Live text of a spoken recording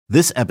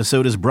This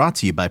episode is brought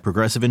to you by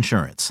Progressive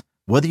Insurance.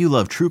 Whether you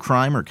love true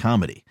crime or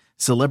comedy,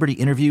 celebrity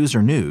interviews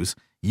or news,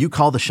 you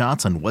call the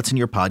shots on what's in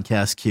your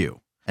podcast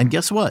queue. And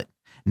guess what?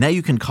 Now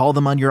you can call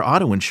them on your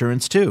auto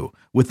insurance too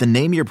with the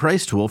Name Your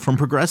Price tool from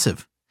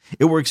Progressive.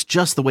 It works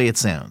just the way it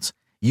sounds.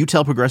 You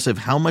tell Progressive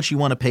how much you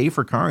want to pay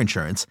for car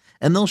insurance,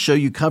 and they'll show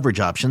you coverage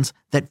options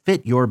that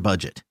fit your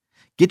budget.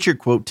 Get your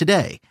quote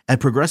today at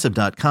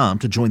Progressive.com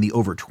to join the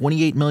over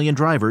 28 million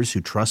drivers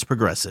who trust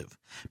Progressive.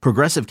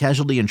 Progressive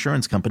Casualty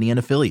Insurance Company and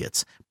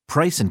Affiliates.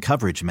 Price and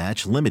coverage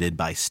match limited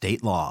by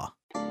state law.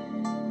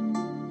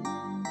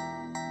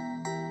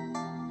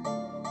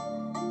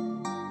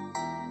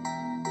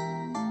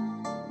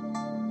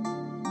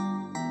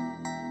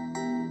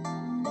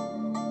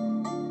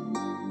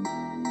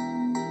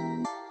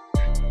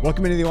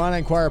 Welcome into the Illini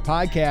Inquirer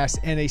podcast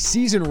and a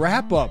season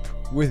wrap-up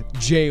with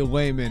Jay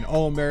Lehman,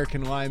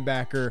 All-American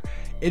linebacker.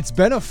 It's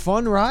been a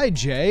fun ride,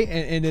 Jay,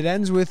 and it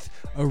ends with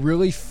a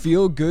really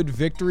feel-good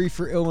victory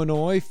for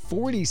Illinois,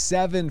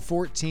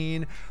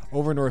 47-14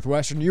 over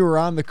Northwestern. You were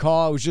on the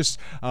call. I was just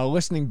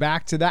listening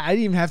back to that. I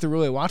didn't even have to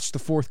really watch the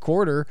fourth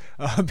quarter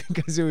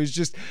because it was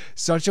just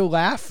such a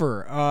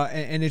laugher,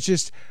 and it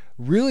just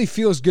really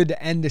feels good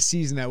to end the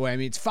season that way. I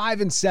mean, it's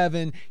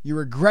 5-7. You're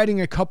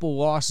regretting a couple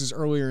losses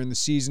earlier in the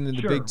season in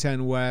the Big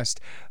Ten West,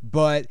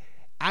 but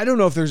I don't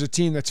know if there's a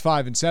team that's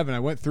 5-7. I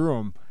went through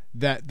them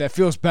that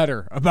feels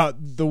better about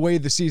the way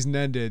the season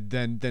ended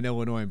than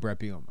Illinois and Bret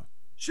Bielema.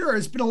 Sure,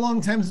 it's been a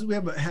long time since we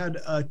have had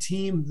a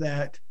team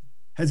that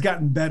has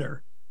gotten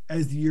better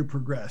as the year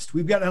progressed.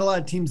 We've had a lot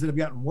of teams that have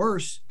gotten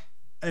worse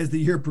as the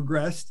year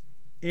progressed,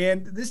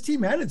 and this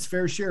team had its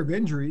fair share of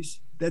injuries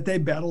that they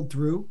battled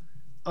through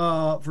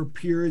for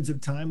periods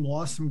of time,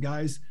 lost some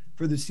guys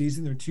for the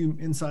season. They're two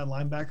inside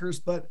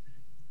linebackers, but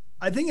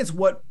I think it's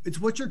what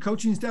your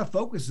coaching staff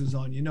focuses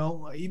on. You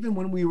know, even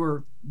when we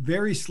were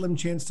very slim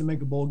chance to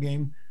make a bowl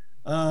game,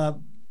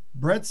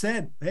 Bret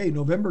said, hey,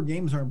 November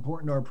games are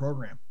important to our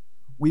program.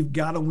 We've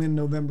got to win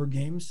November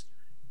games.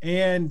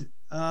 And,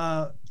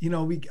 I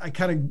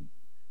kind of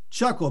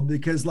chuckled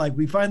because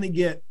we finally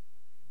get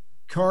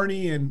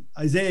Carney and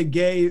Isaiah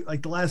Gay,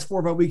 the last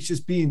 4 or 5 weeks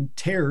just being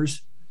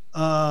tears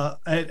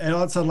at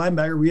outside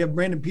linebacker. We have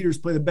Brandon Peters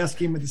play the best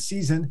game of the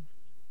season.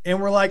 And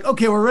we're like,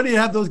 okay, we're ready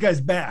to have those guys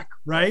back,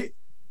 right?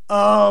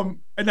 And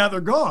now they're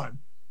gone.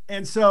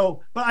 And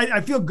so, but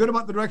I feel good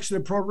about the direction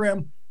of the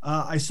program.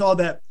 I saw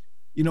that,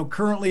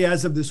 currently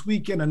as of this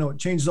weekend, I know it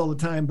changes all the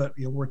time, but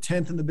we're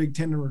 10th in the Big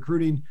Ten in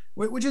recruiting,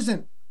 which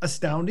isn't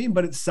astounding,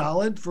 but it's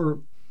solid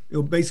for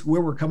basically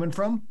where we're coming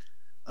from.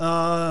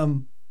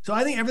 So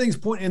I think everything's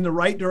pointing in the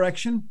right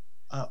direction.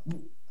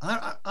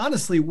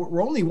 Honestly,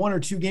 we're only 1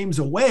 or 2 games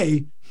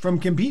away from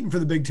competing for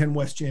the Big Ten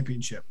West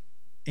Championship.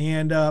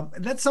 And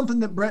that's something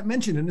that Bret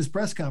mentioned in his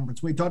press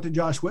conference when he talked to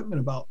Josh Whitman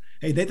about,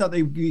 hey, they thought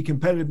they'd be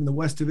competitive in the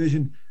West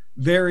Division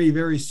very,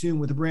 very soon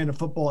with the brand of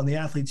football and the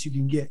athletes you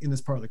can get in this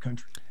part of the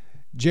country.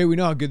 Jay, we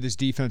know how good this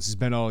defense has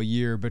been all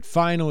year, but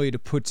finally to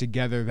put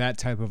together that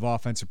type of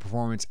offensive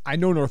performance, I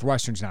know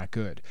Northwestern's not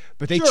good,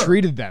 but they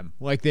treated them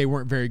like they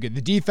weren't very good.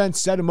 The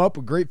defense set them up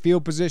with great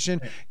field position.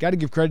 Got to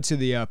give credit to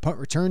the punt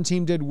return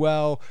team did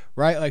well,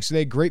 right? So they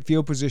had great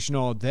field position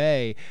all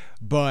day,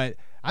 but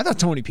I thought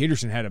Tony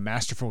Peterson had a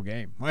masterful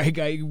game.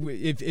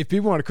 If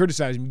people want to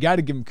criticize him, you got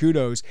to give him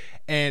kudos.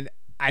 And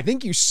I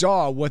think you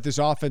saw what this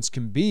offense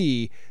can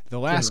be the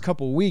last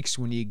couple of weeks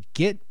when you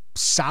get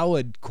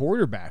solid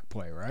quarterback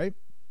play, right?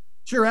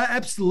 Sure,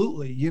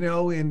 absolutely.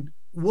 And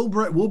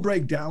we'll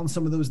break down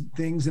some of those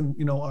things and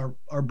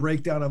our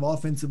breakdown of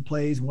offensive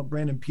plays and what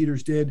Brandon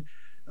Peters did.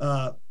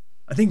 I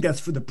think that's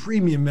for the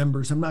premium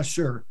members. I'm not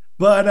sure,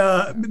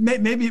 but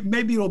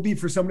maybe it'll be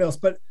for somebody else.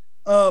 But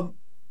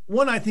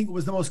one, I think it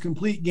was the most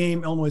complete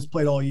game Illinois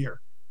played all year.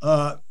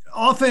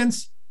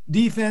 Offense,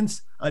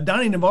 defense.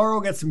 Donnie Navarro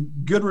got some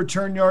good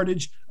return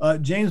yardage.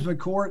 James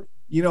McCourt,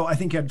 I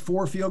think had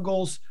 4 field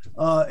goals.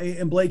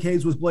 And Blake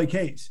Hayes was Blake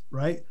Hayes,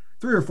 right?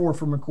 3 or 4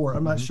 for McCourt.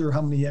 I'm not sure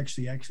how many he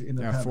actually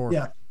ended up having. 4.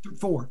 Yeah,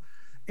 4.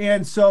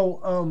 And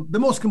so the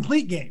most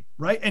complete game,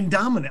 right? And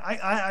dominant.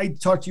 I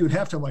talked to you at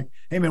halftime like,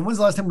 hey, man, when's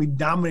the last time we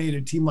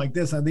dominated a team like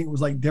this? I think it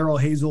was like Darrell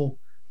Hazel,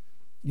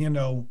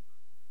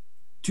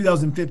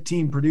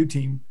 2015 Purdue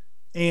team.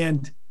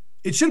 And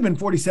it should have been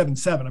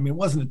 47-7. I mean, it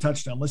wasn't a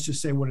touchdown. Let's just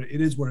say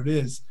it is what it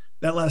is.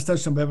 That last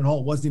touchdown by Evan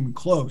Hall wasn't even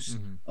close.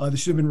 This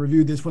should have been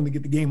reviewed this one to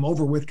get the game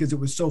over with because it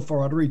was so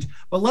far out of reach.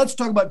 But let's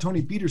talk about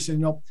Tony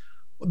Peterson.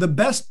 The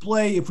best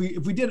play, if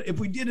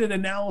we did an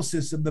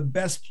analysis of the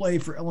best play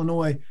for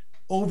Illinois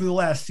over the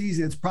last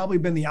season, it's probably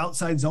been the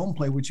outside zone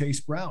play with Chase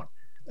Brown.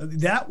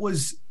 That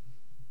was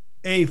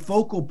a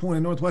focal point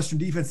in Northwestern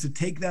defense to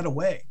take that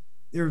away.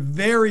 They're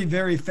very,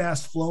 very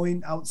fast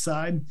flowing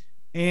outside.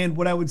 And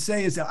what I would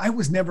say is that I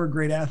was never a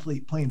great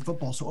athlete playing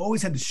football, so I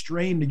always had to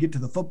strain to get to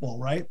the football,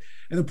 right?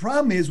 And the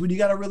problem is when you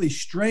got to really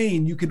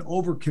strain, you can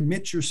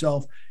overcommit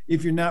yourself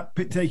if you're not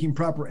taking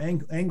proper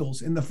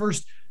angles. In the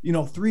first,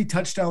 3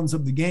 touchdowns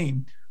of the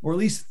game, or at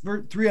least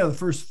 3 out of the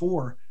first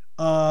 4,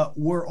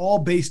 were all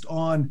based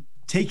on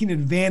taking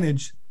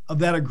advantage of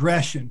that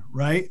aggression,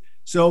 right?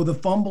 So the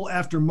fumble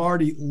after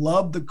Marty,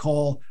 loved the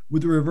call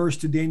with the reverse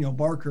to Daniel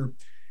Barker.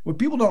 What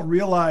people don't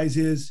realize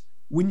is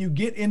when you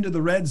get into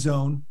the red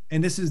zone,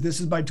 and this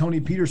is by Tony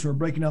Peterson, we're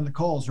breaking down the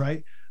calls,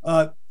 right?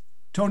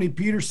 Tony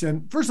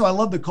Peterson, first of all, I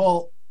love the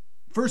call.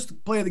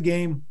 First play of the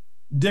game,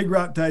 dig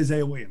route to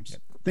Isaiah Williams.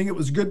 I think it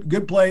was a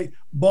good play.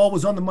 Ball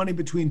was on the money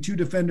between two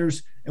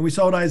defenders, and we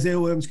saw what Isaiah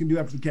Williams can do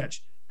after the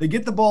catch. They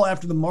get the ball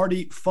after the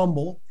Marty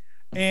fumble.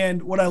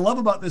 And what I love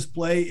about this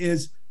play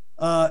is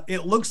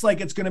it looks like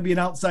it's going to be an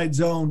outside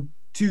zone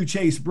to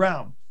Chase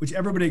Brown, which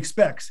everybody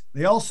expects.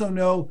 They also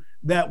know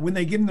that when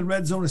they get in the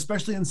red zone,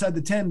 especially inside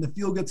the 10, the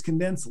field gets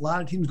condensed. A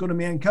lot of teams go to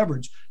man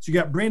coverage. So you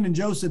got Brandon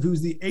Joseph,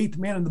 who's the 8th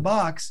man in the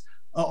box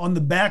on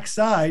the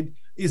backside,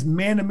 is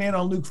man-to-man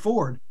on Luke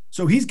Ford.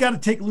 So he's got to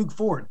take Luke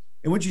Ford.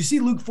 And what you see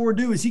Luke Ford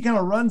do is he kind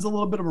of runs a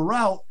little bit of a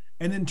route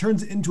and then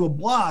turns it into a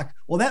block.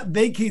 Well, that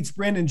vacates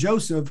Brandon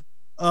Joseph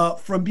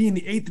from being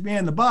the 8th man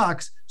in the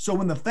box. So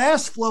when the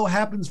fast flow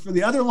happens for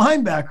the other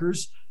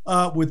linebackers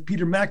with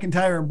Peter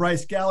McIntyre and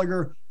Bryce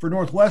Gallagher for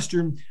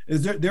Northwestern,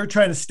 is they're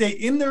trying to stay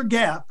in their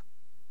gap.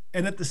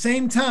 And at the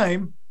same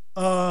time,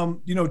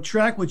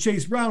 track with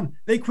Chase Brown,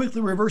 they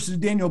quickly reverse to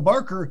Daniel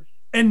Barker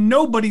and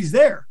nobody's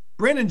there.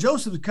 Brandon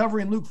Joseph is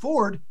covering Luke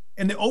Ford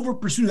and they over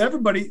pursue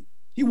everybody.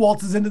 He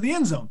waltzes into the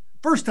end zone.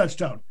 First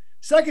touchdown.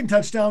 Second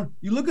touchdown,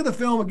 you look at the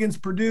film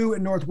against Purdue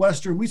and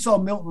Northwestern, we saw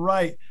Milton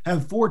Wright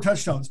have 4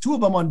 touchdowns, 2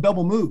 of them on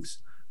double moves,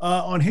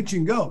 on hitch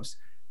and goes.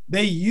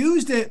 They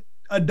used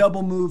a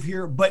double move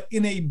here, but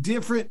in a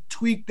different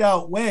tweaked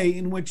out way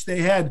in which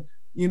they had,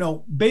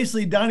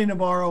 basically Donnie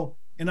Navarro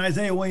and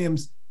Isaiah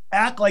Williams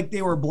act like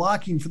they were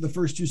blocking for the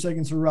first 2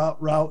 seconds of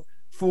route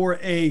for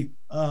a,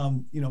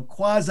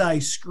 quasi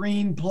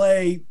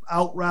screenplay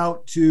out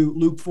route to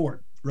Luke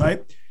Ford,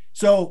 right?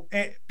 So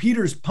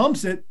Peters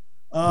pumps it.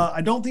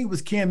 I don't think it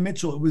was Cam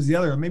Mitchell. It was the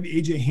other, maybe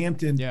AJ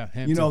Hampton. Yeah,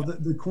 Hampton.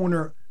 The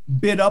corner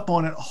bit up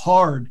on it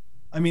hard.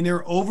 I mean,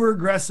 they're over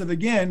aggressive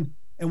again.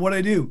 And what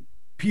I do,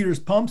 Peters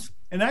pumps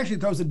and actually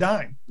throws a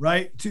dime,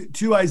 right,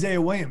 to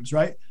Isaiah Williams,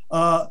 right?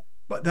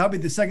 But that'll be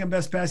the second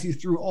best pass he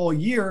threw all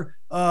year,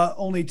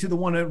 only to the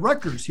one at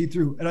Rutgers he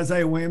threw at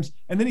Isaiah Williams.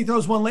 And then he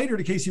throws one later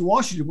to Casey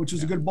Washington, which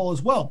was a good ball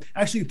as well.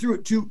 Actually threw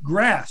it to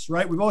grass,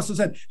 right? We've also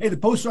said, hey, the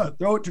post run,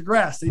 throw it to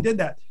grass. They did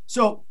that.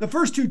 So the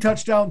first 2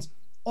 touchdowns,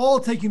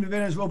 all taking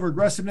advantage of over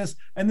aggressiveness.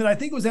 And then I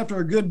think it was after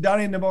a good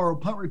Donnie Navarro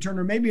punt return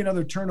or maybe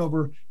another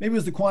turnover, maybe it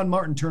was the Quan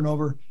Martin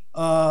turnover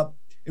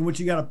in which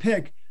he got a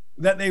pick,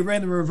 that they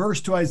ran the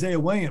reverse to Isaiah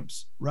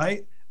Williams,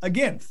 right?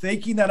 Again,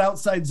 faking that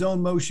outside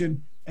zone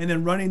motion and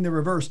then running the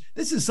reverse.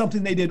 This is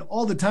something they did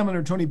all the time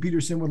under Tony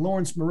Peterson with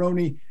Lawrence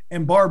Maroney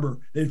and Barber.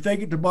 They'd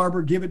fake it to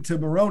Barber, give it to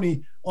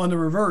Maroney on the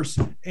reverse.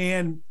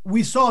 And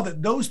we saw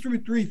that those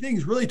three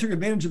things really took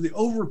advantage of the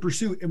over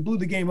pursuit and blew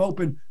the game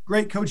open.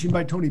 Great coaching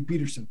by Tony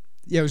Peterson.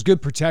 Yeah, it was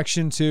good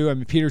protection, too. I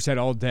mean, Peters had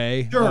all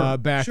day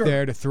back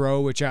there to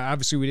throw, which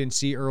obviously we didn't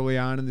see early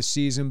on in the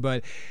season.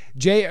 But,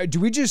 Jay,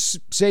 do we just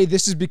say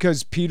this is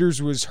because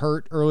Peters was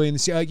hurt early in the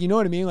season? Like, you know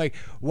what I mean? Like,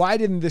 why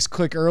didn't this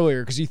click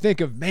earlier? Because you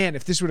think of, man,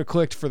 if this would have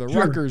clicked for the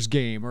Rutgers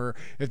game or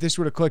if this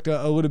would have clicked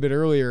a little bit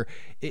earlier,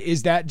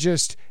 is that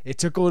just it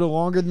took a little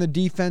longer than the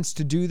defense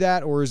to do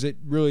that, or is it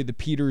really the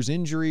Peters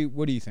injury?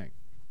 What do you think?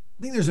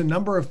 I think there's a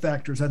number of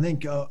factors. I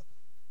think,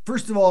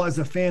 first of all, as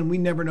a fan, we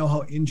never know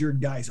how injured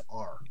guys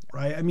are.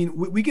 Right. I mean,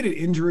 we get an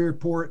injury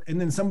report and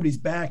then somebody's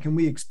back and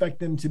we expect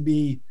them to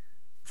be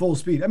full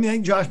speed. I mean, I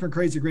think Josh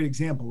McCray's a great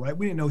example, right?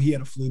 We didn't know he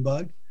had a flu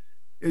bug.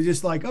 It was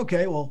just like,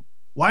 okay, well,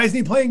 why isn't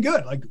he playing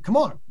good? Like, come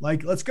on,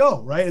 like, let's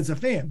go, right? As a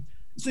fan.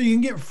 So you can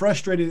get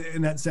frustrated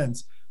in that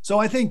sense. So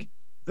I think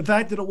the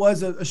fact that it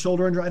was a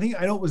shoulder injury,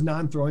 I know it was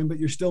non-throwing, but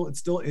it's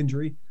still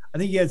injury. I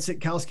think he had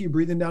Sitkowski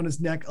breathing down his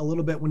neck a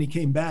little bit when he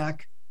came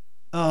back.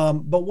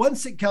 But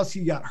once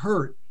Sitkowski got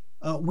hurt,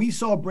 we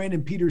saw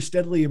Brandon Peters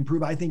steadily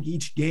improve, I think,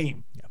 each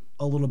game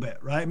a little bit,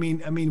 right? I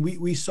mean,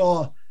 we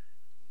saw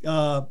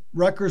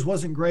Rutgers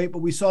wasn't great, but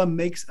we saw him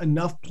make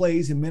enough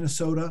plays in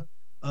Minnesota.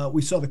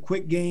 We saw the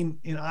quick game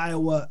in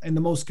Iowa and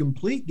the most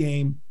complete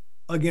game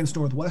against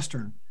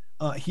Northwestern.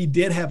 He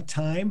did have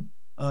time.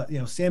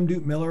 Sam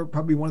Duke-Miller,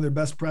 probably one of their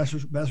best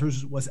pressers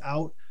was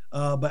out.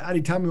 But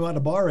Adetomiwa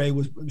Adebawore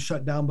was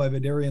shut down by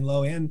Vidarian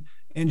Lowe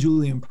and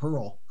Julian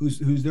Pearl,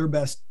 who's their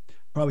best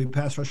probably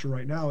pass rusher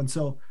right now. And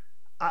so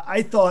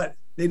I thought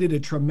they did a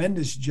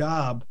tremendous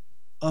job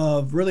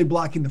of really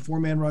blocking the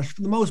 4-man rush.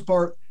 For the most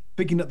part,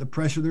 picking up the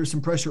pressure. There's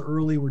some pressure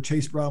early where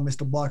Chase Brown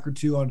missed a block or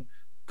 2 on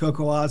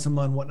Coco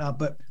Azama and whatnot.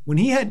 But when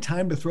he had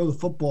time to throw the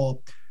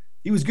football,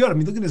 he was good. I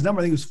mean, look at his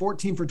number. I think it was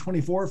 14 for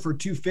 24 for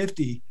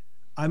 250.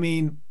 I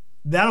mean,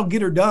 that'll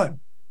get her done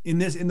in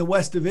the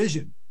West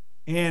Division.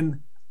 And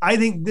I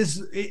think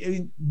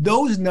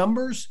those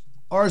numbers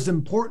are as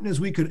important as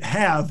we could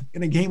have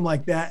in a game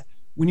like that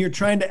when you're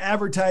trying to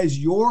advertise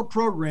your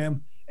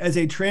program as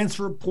a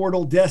transfer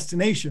portal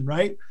destination,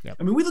 right? Yep.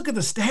 I mean, we look at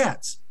the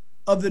stats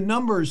of the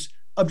numbers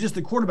of just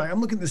the quarterback. I'm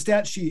looking at the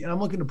stat sheet and I'm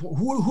looking at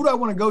who do I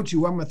want to go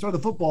to where I'm going to throw the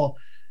football.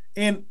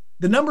 And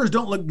the numbers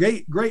don't look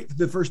great for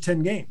the first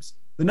 10 games.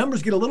 The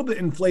numbers get a little bit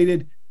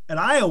inflated at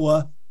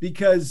Iowa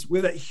because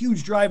with that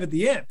huge drive at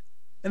the end.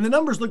 And the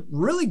numbers look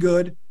really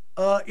good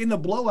in the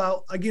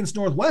blowout against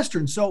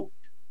Northwestern. So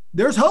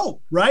there's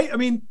hope, right? I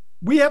mean,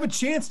 we have a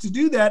chance to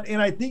do that.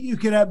 And I think you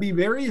can be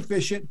very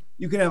efficient.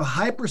 You can have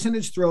high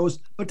percentage throws,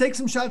 but take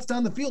some shots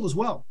down the field as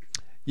well.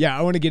 Yeah,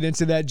 I want to get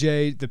into that,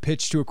 Jay, the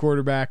pitch to a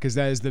quarterback, because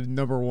that is the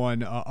number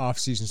one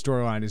off-season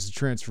storyline is the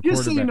transfer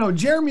quarterback. Just so you know,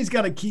 Jeremy's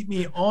got to keep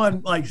me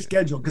on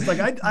schedule because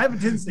I have a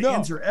tendency to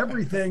answer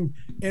everything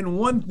in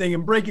one thing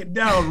and break it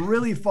down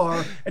really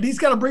far, and he's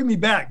got to bring me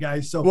back,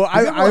 guys. So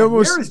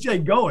where is Jay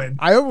going?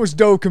 I almost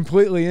dove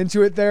completely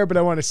into it there, but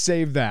I want to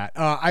save that.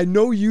 I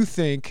know you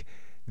think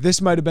this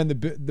might have been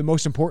the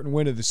most important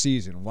win of the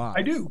season. Wow.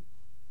 I do.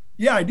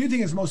 Yeah, I do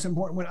think it's the most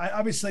important win.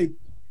 Obviously,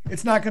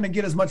 it's not going to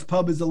get as much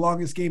pub as the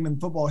longest game in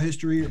football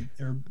history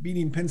or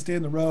beating Penn State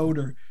on the road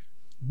or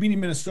beating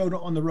Minnesota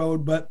on the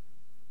road. But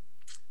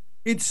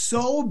it's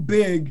so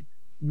big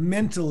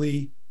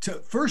mentally to,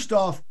 first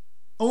off,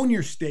 own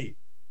your state.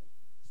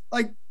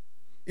 Like,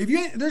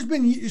 there's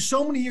been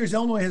so many years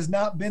Illinois has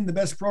not been the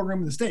best program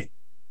in the state.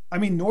 I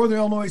mean, Northern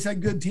Illinois has had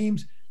good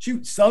teams.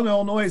 Shoot, Southern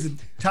Illinois is a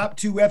top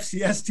 2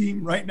 FCS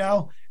team right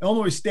now.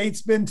 Illinois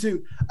State's been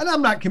too. And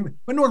I'm not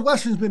but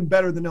Northwestern's been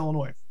better than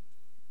Illinois.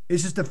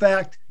 It's just a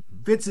fact.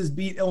 Fitz has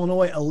beat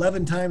Illinois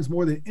 11 times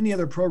more than any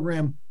other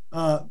program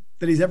that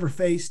he's ever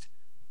faced.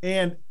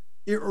 And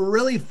it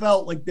really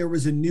felt like there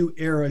was a new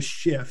era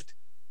shift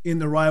in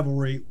the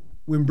rivalry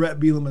when Brett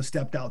Bielema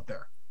stepped out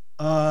there.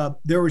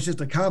 There was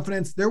just a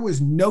confidence. There was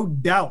no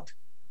doubt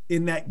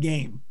in that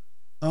game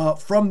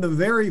from the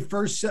very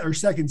first or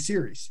second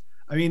series.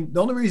 I mean,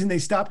 the only reason they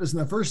stopped us in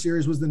the first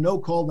series was the no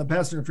call and the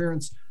pass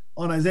interference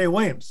on Isaiah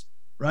Williams,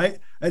 right?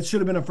 That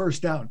should have been a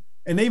first down.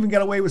 And they even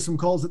got away with some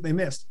calls that they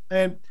missed.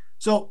 And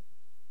so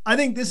I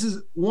think this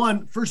is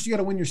one, first you got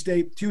to win your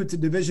state. 2, it's a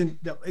division.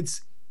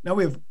 Now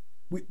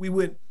we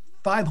went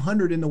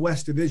 500 in the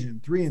West Division,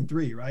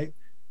 3-3, right?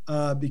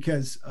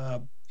 Because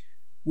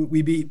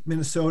we beat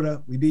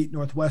Minnesota, we beat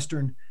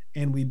Northwestern,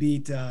 and we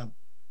beat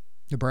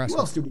Nebraska. Who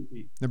else did we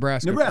beat?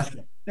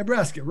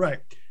 Nebraska, right.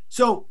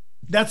 So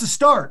that's a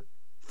start.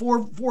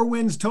 4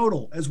 wins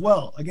total as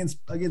well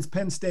against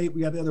Penn State.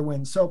 We got the other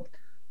wins. So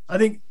I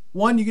think,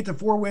 one, you get to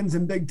 4 wins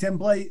in Big Ten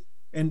play,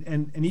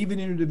 and even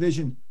in your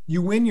division,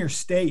 you win your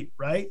state,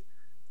 right?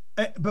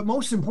 But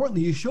most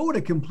importantly, you show what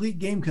a complete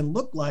game can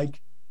look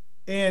like,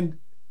 and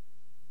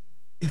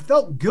it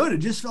felt good. It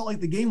just felt like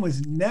the game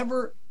was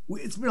never –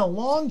 it's been a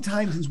long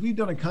time since we've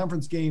done a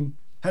conference game,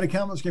 had a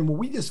conference game where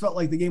we just felt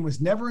like the game was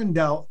never in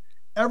doubt.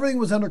 Everything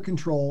was under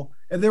control.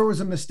 If there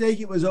was a mistake,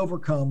 it was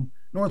overcome.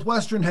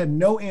 Northwestern had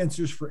no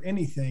answers for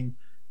anything,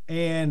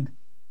 and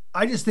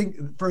I just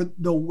think for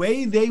the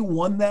way they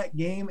won that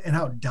game and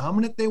how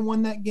dominant they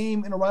won that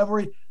game in a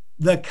rivalry,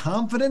 the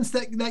confidence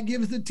that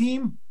gives the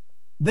team,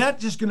 that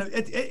just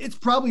it's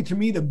probably to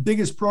me the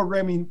biggest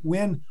programming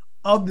win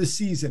of the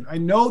season. I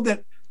know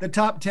that the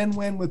top 10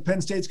 win with Penn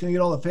State's going to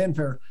get all the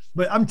fanfare,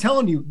 but I'm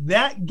telling you,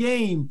 that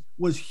game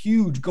was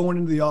huge going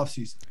into the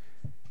offseason.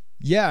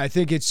 Yeah, I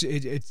think it's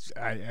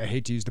I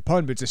hate to use the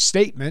pun, but it's a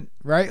statement,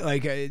 right?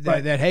 Like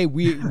that hey,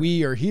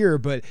 we are here,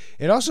 but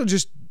it also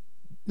just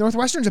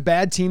Northwestern's a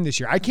bad team this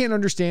year. I can't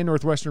understand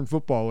Northwestern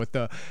football with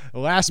the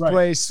last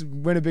place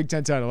win a Big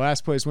Ten title,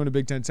 last place win a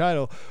Big Ten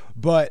title.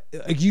 But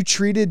like, you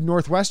treated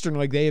Northwestern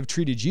like they have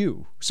treated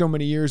you so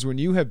many years when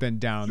you have been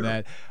down. Sure.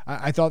 That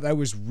I thought that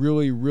was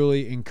really,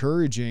 really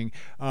encouraging.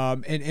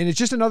 And it's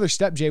just another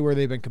step, Jay, where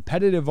they've been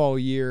competitive all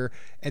year,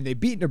 and they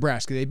beat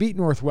Nebraska. They beat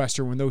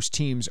Northwestern when those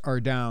teams are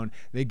down.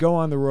 They go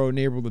on the road and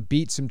able to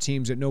beat some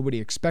teams that nobody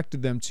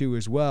expected them to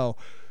as well.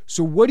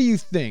 So what do you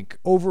think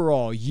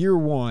overall, year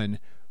one,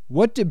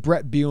 what did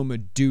Brett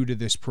Bielema do to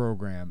this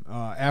program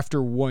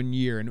after 1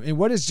 year? And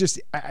what is just,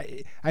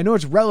 I know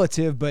it's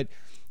relative, but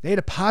they had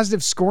a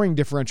positive scoring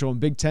differential in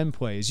Big Ten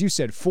play. As you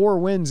said, 4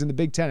 wins in the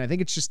Big Ten. I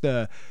think it's just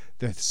the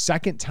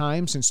second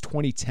time since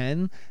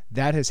 2010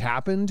 that has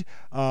happened.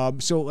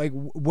 So, like,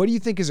 what do you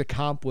think is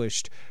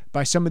accomplished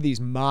by some of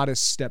these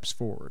modest steps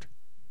forward?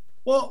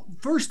 Well,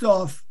 first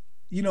off,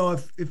 you know,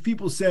 if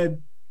people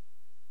said,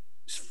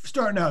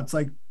 starting out, it's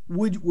like,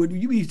 would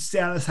you be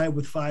satisfied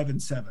with 5 and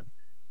 7?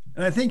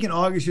 And I think in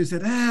August you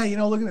said,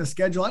 looking at the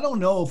schedule, I don't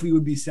know if we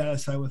would be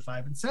satisfied with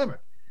 5 and 7.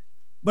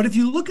 But if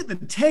you look at the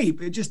tape,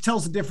 it just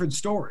tells a different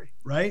story,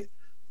 right?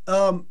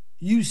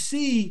 You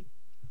see,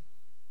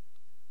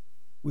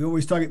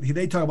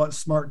 they talk about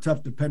smart,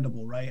 tough,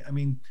 dependable, right? I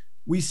mean,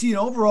 we see an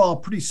overall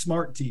pretty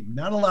smart team,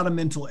 not a lot of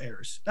mental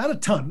errors, not a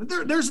ton.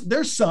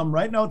 There's some,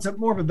 right? Now it's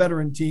more of a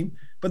veteran team,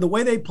 but the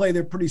way they play,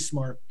 they're pretty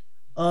smart.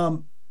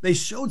 They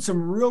showed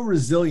some real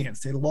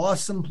resilience. They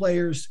lost some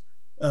players.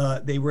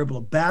 They were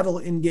able to battle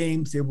in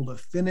games. They were able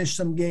to finish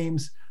some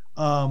games.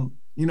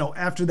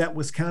 After that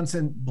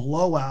Wisconsin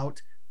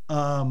blowout,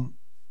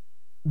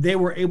 they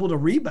were able to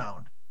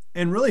rebound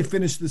and really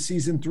finish the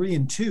season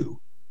 3-2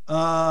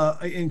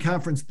 in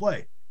conference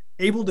play.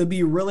 Able to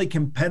be really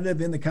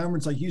competitive in the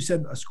conference, like you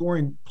said, a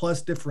scoring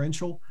plus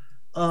differential.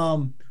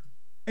 And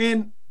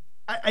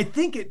I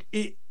think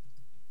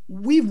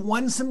we've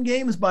won some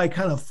games by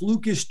kind of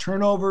flukish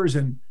turnovers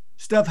and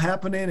stuff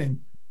happening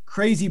and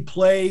crazy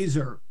plays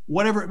or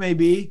whatever it may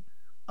be.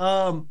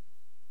 It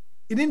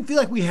didn't feel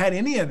like we had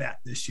any of that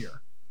this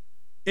year.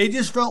 It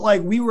just felt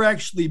like we were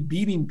actually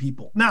beating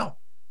people. Now,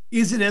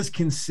 is it as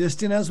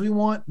consistent as we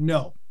want?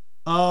 No.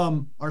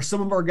 Are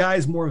some of our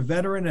guys more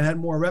veteran and had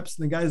more reps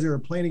than the guys that are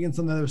playing against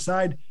on the other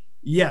side?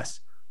 Yes.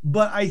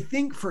 But I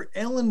think for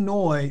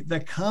Illinois, the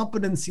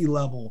competency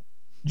level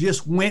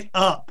just went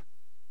up.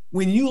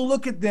 When you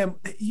look at them,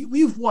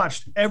 we've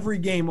watched every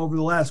game over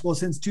the last,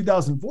 since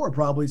 2004,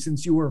 probably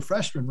since you were a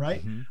freshman, right?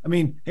 Mm-hmm. I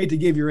mean, hate to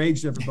give your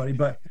age to everybody,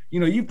 but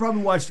you've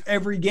probably watched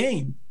every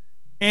game,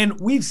 and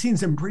we've seen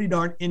some pretty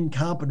darn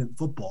incompetent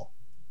football.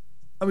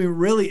 I mean,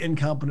 really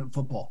incompetent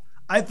football.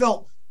 I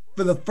felt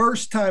for the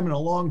first time in a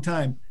long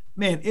time,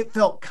 man, it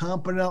felt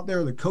competent out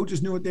there. The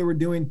coaches knew what they were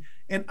doing.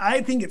 And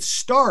I think it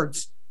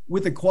starts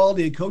with the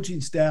quality of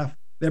coaching staff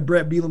that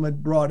Brett Bielema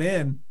had brought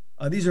in.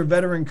 These are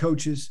veteran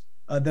coaches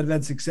that have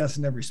had success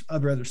in every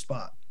other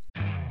spot.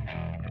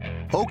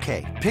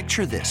 Okay,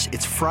 picture this.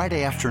 It's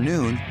Friday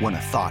afternoon when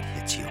a thought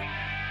hits you.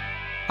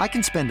 I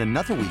can spend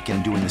another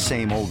weekend doing the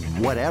same old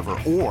whatever,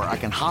 or I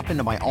can hop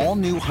into my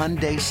all-new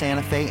Hyundai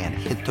Santa Fe and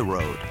hit the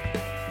road.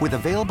 With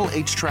available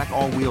H-Track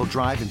all-wheel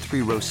drive and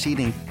 3-row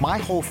seating, my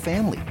whole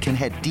family can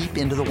head deep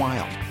into the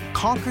wild.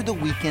 Conquer the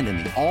weekend in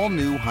the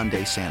all-new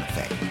Hyundai Santa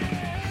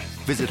Fe.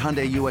 Visit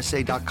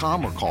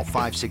HyundaiUSA.com or call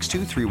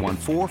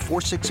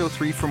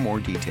 562-314-4603 for more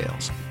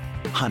details.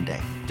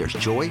 Hyundai, there's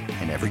joy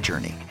in every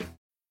journey.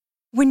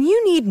 When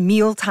you need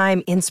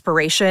mealtime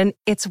inspiration,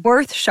 it's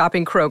worth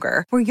shopping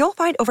Kroger, where you'll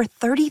find over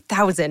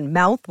 30,000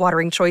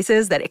 mouth-watering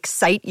choices that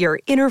excite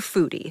your inner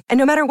foodie. And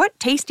no matter what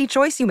tasty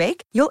choice you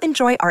make, you'll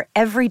enjoy our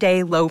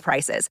everyday low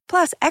prices,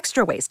 plus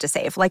extra ways to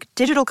save, like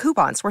digital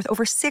coupons worth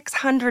over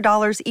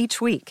 $600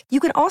 each week. You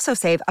can also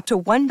save up to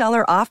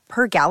 $1 off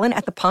per gallon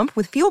at the pump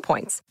with fuel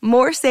points.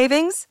 More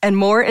savings and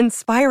more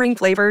inspiring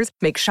flavors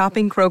make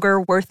shopping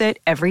Kroger worth it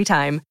every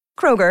time.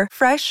 Kroger,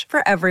 fresh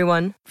for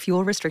everyone.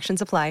 Fuel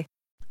restrictions apply.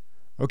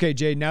 Okay,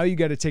 Jay, now you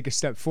got to take a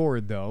step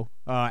forward, though,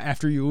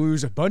 after you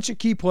lose a bunch of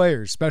key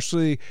players,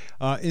 especially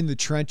in the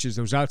trenches.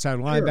 Those outside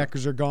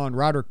linebackers are gone.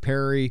 Roderick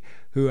Perry,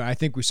 who I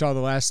think we saw the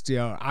last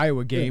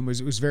Iowa game,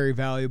 was very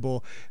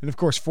valuable. And, of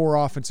course, 4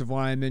 offensive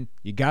linemen.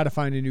 You got to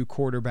find a new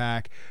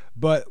quarterback.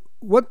 But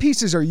what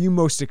pieces are you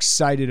most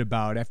excited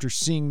about after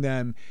seeing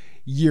them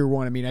year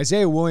one? I mean,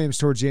 Isaiah Williams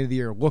towards the end of the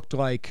year looked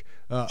like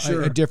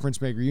a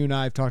difference maker. You and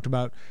I have talked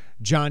about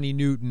Johnny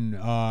Newton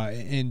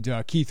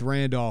and Keith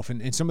Randolph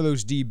and some of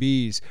those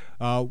DBs.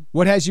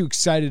 What has you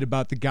excited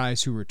about the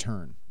guys who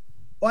return?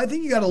 Well, I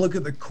think you got to look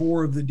at the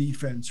core of the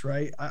defense,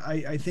 right?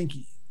 I think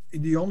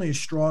you're only as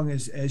strong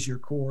as your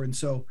core. And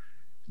so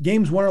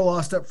games won or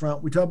lost up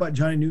front. We talk about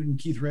Johnny Newton,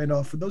 Keith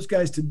Randolph. For those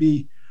guys to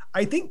be,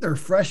 I think they're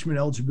freshman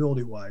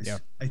eligibility-wise,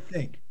 I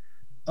think.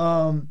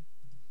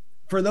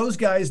 For those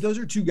guys, those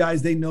are 2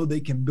 guys they know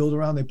they can build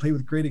around. They play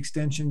with great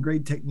extension,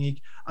 great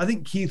technique. I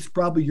think Keith's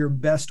probably your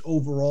best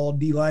overall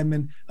D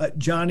lineman.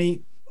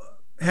 Johnny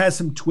has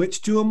some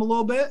twitch to him a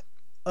little bit,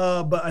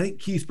 but I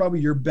think Keith's probably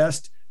your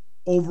best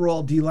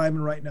overall D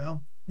lineman right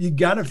now. You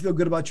got to feel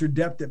good about your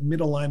depth at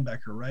middle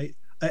linebacker, right?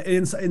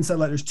 Inside,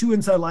 there's 2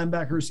 inside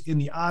linebackers in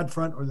the odd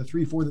front or the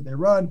 3-4 that they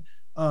run.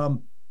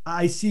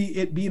 I see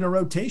it being a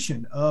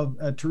rotation of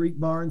Tariq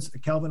Barnes,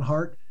 Calvin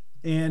Hart,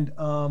 and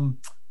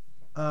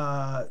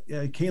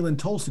Kalen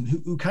Tolson,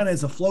 who kind of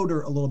is a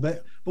floater a little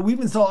bit, but we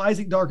even saw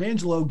Isaac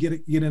Darkangelo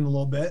get in a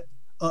little bit,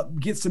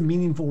 get some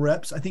meaningful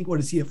reps. I think, what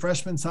is he, a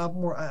freshman,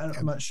 sophomore?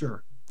 I'm not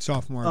sure.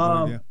 Sophomore,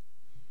 I believe,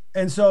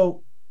 yeah.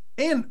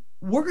 And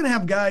we're going to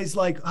have guys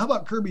like, how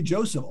about Kirby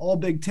Joseph, all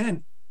Big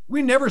Ten?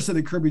 We never said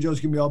that Kirby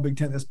Joseph can be all Big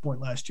Ten at this point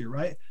last year,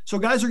 right? So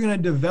guys are going to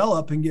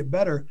develop and get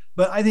better,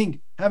 but I think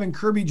having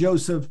Kirby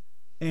Joseph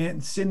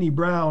and Sidney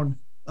Brown,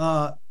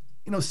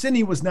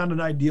 Sidney was not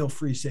an ideal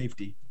free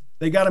safety.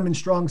 They got him in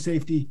strong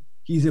safety.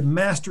 He's a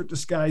master at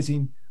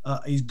disguising.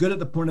 He's good at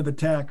the point of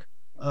attack.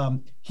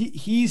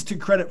 He's to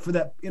credit for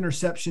that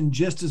interception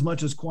just as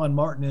much as Quan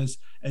Martin is,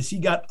 as he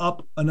got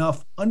up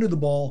enough under the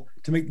ball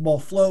to make the ball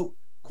float.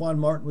 Quan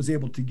Martin was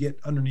able to get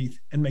underneath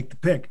and make the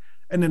pick.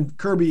 And then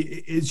Kirby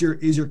is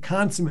your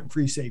consummate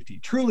free safety,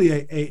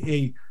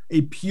 truly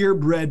a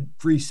purebred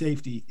free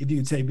safety, if you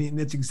could say. I mean,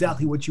 that's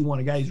exactly what you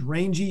want. A guy who's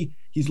rangy,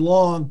 he's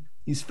long,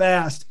 he's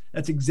fast.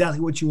 That's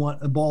exactly what you want,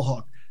 a ball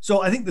hawk.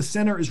 So I think the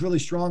center is really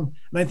strong.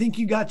 And I think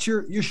you got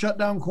your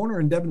shutdown corner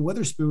in Devin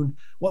Witherspoon.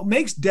 What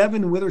makes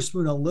Devin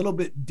Witherspoon a little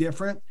bit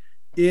different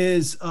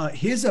is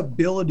his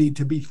ability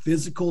to be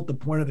physical at the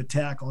point of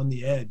attack on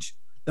the edge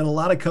that a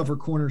lot of cover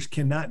corners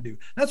cannot do.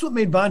 That's what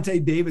made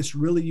Vontae Davis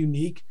really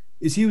unique,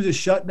 is he was a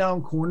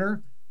shutdown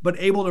corner, but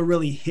able to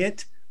really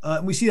hit.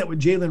 And we see that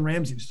with Jalen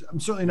Ramsey. I'm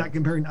certainly not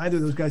comparing either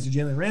of those guys to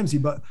Jalen Ramsey,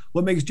 but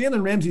what makes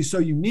Jalen Ramsey so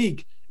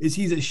unique is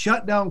he's a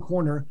shutdown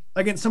corner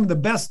against some of the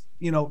best,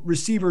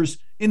 receivers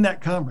in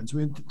that conference.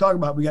 We got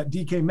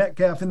DK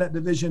Metcalf in that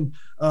division.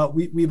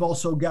 We've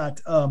also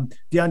got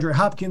DeAndre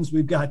Hopkins.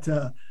 We've got,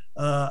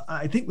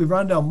 I think we've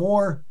Rondell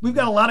Moore. We've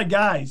got a lot of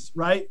guys,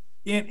 right,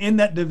 in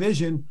that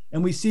division,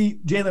 and we see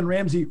Jalen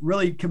Ramsey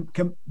really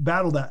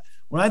battle that.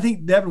 When I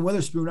think Devin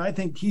Witherspoon, I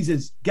think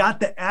he's got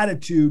the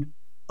attitude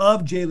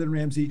of Jalen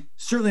Ramsey.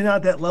 Certainly not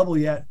at that level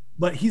yet,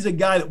 but he's a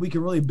guy that we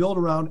can really build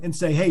around and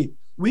say, hey,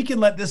 we can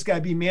let this guy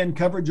be man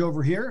coverage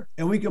over here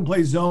and we can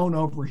play zone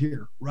over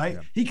here, right?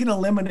 Yeah. He can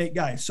eliminate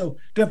guys. So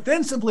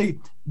defensively,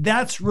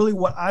 that's really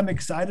what I'm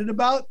excited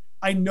about.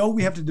 I know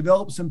we have to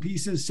develop some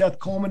pieces. Seth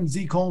Coleman,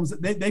 Zeke Holmes,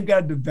 they've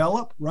got to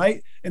develop,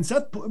 right? And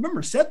Seth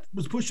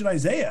was pushing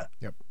Isaiah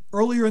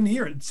earlier in the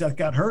year. Seth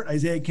got hurt.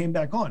 Isaiah came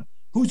back on.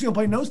 Who's going to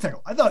play nose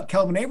tackle? I thought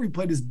Calvin Avery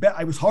played his best.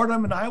 I was hard on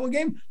him in the Iowa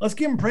game. Let's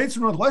give him praise for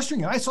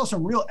Northwestern. I saw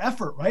some real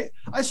effort, right?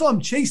 I saw him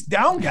chase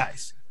down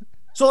guys.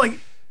 So, like,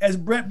 as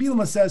Brett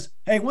Bielema says,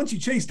 hey, once you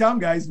chase down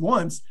guys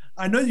once,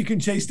 I know you can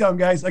chase down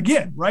guys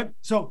again, right?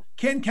 So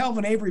can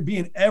Calvin Avery be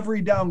an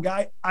every down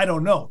guy? I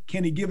don't know.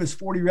 Can he give us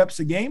 40 reps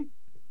a game?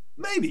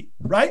 Maybe,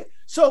 right?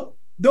 So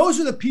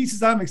those are the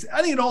pieces I'm excited.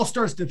 I think it all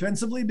starts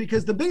defensively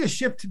because the biggest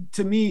shift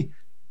to me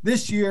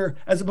this year,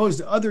 as opposed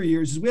to other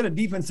years, is we had a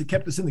defense that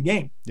kept us in the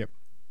game. Yep.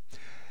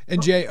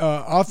 And Jay,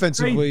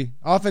 offensively,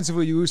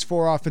 you lose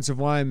 4 offensive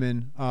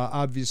linemen,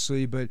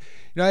 obviously, but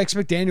I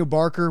expect Daniel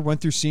Barker went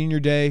through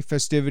senior day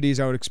festivities.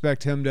 I would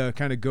expect him to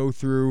kind of go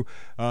through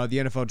the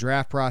NFL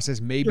draft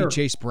process. Maybe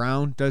Chase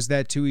Brown does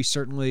that too. He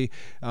certainly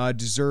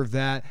deserved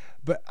that.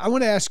 But I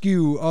want to ask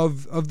you,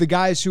 of the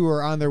guys who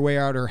are on their way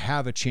out or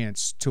have a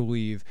chance to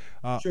leave,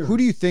 who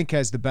do you think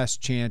has the best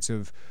chance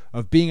of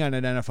being on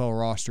an NFL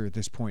roster at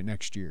this point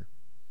next year?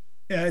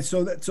 Yeah,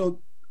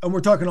 and we're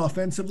talking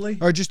offensively,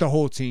 or just a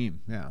whole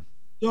team. Yeah.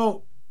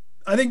 So,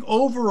 I think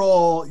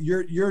overall,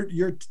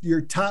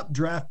 your top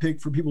draft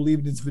pick for people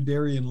leaving is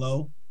Vidarian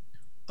Lowe.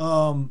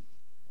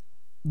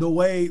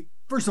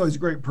 First of all, he's a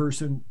great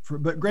person,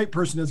 but great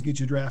person doesn't get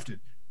you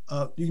drafted.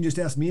 You can just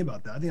ask me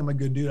about that. I think I'm a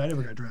good dude. I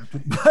never got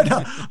drafted,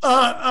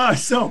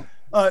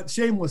 but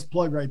shameless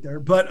plug right there.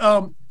 But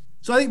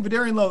so I think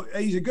Vidarian Lowe,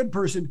 he's a good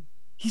person.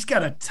 He's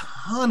got a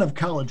ton of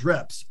college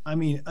reps. I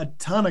mean, a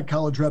ton of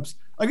college reps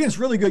against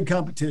really good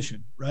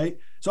competition, right?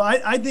 So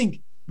I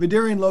think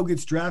Vidarian Lowe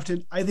gets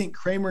drafted. I think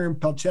Kramer and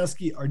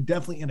Palczewski are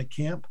definitely in a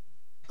camp.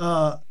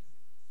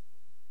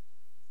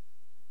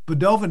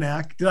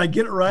 Bodovinac, did I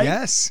get it right?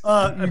 Yes,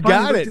 you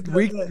got it.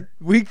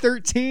 Week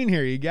 13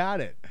 here, you got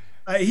it.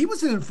 He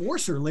was an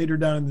enforcer later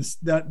down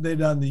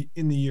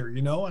in the year.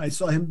 I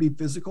saw him be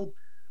physical.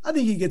 I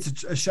think he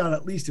gets a shot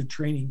at least at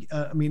training.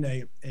 A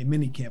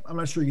mini camp. I'm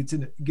not sure he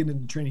get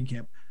into training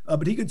camp,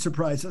 but he could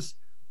surprise us.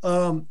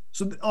 So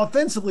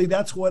offensively,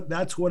 that's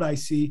what I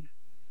see.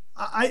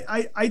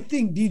 I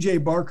think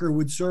DJ Barker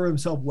would serve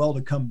himself well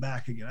to come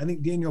back again. I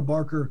think Daniel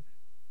Barker,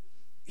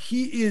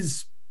 he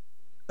is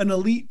an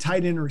elite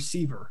tight end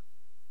receiver.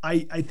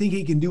 I think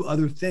he can do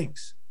other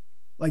things.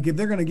 Like if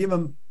they're going to give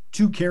him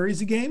 2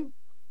 carries a game,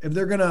 if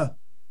they're going to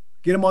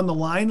get him on the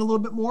line a little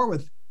bit more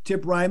with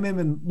Tip Ryman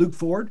and Luke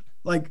Ford,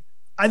 like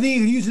I think he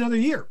could use another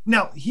year.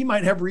 Now he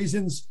might have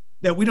reasons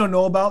that we don't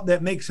know about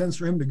that make sense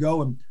for him to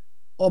go, and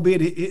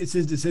albeit it's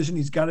his decision.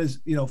 He's got his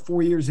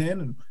 4 years in,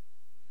 and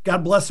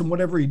God bless him,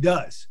 whatever he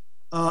does.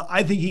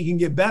 I think he can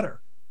get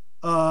better.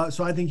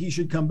 So I think he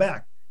should come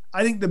back.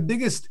 I think the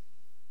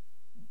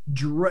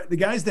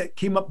guys that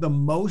came up the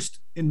most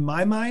in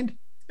my mind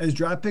as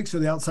draft picks are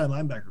the outside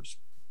linebackers.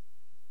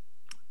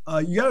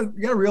 You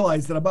gotta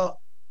realize that about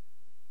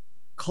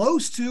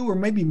close to or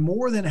maybe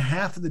more than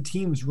half of the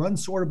teams run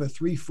sort of a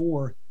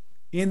 3-4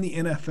 in the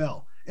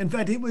NFL. In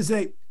fact,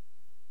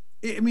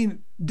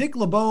 Dick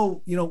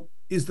LeBeau,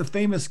 is the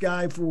famous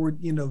guy for,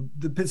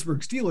 the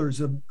Pittsburgh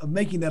Steelers of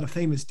making that a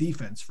famous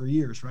defense for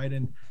years, right?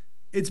 And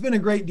it's been a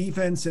great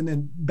defense. And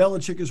then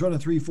Belichick has run a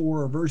 3-4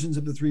 or versions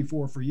of the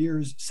 3-4 for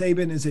years.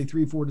 Saban is a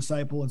 3-4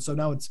 disciple. And so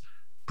now it's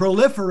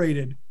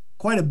proliferated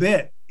quite a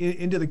bit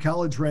into the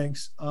college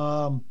ranks.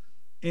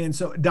 And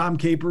so Dom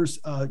Capers,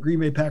 Green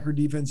Bay Packer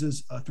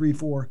defenses,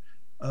 3-4.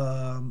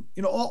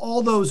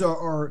 All those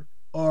are,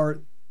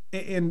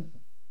 and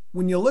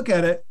when you look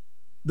at it,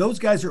 those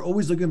guys are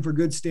always looking for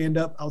good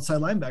stand-up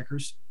outside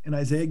linebackers in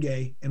Isaiah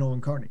Gay and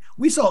Owen Carney.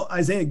 We saw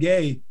Isaiah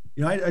Gay,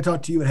 I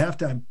talked to you at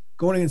halftime,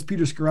 going against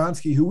Peter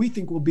Skoronski, who we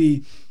think will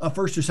be a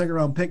first or second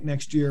round pick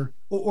next year,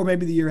 or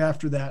maybe the year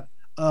after that,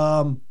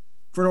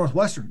 for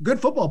Northwestern. Good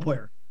football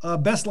player,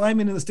 best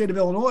lineman in the state of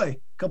Illinois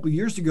a couple of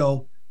years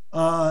ago.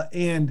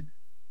 And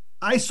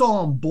I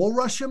saw him bull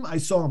rush him. I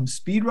saw him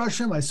speed rush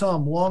him. I saw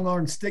him long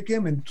arm stick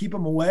him and keep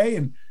him away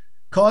and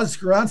cause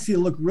Skoronski to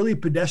look really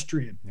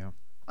pedestrian. Yeah.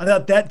 I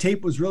thought that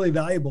tape was really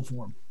valuable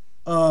for him.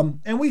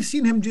 And we've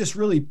seen him just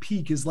really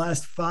peak his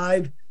last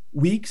 5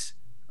 weeks.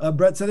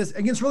 Brett said this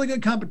against really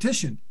good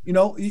competition,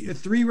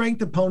 3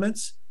 ranked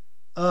opponents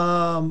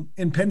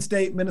in Penn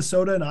State,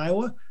 Minnesota, and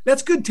Iowa.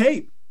 That's good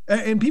tape.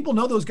 And people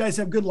know those guys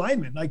have good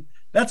linemen. Like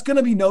that's going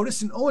to be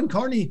noticed. And Owen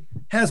Carney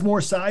has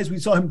more size. We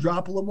saw him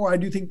drop a little more. I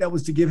do think that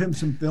was to give him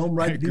some film,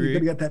 right? I think he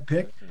could have got that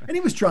pick. And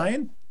he was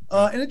trying.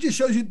 And it just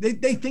shows you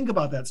they think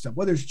about that stuff,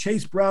 whether it's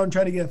Chase Brown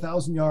trying to get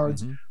 1,000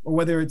 yards or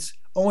whether it's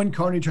Owen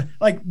Carney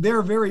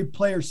they're very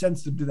player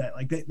sensitive to that.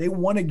 Like they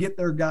want to get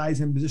their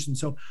guys in position.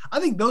 So I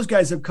think those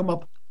guys have come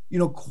up,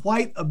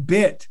 quite a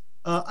bit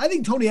I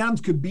think Tony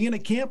Adams could be in a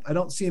camp. I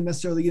don't see him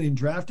necessarily getting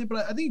drafted,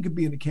 but I think he could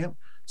be in a camp.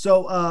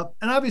 So,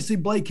 and obviously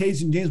Blake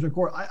Hayes and James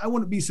McCourt, I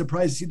wouldn't be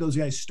surprised to see those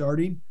guys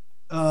starting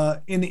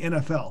in the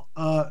NFL.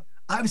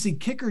 Obviously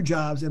kicker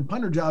jobs and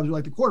punter jobs are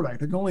like the quarterback.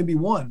 There can only be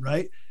one,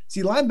 right?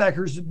 See,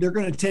 linebackers, they're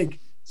going to take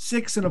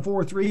 6 in a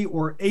 4-3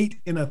 or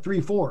 8 in a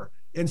 3-4.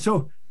 And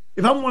so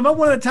if I'm one of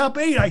the top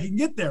 8, I can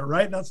get there,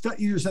 right? Now it's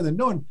easier said than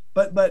done,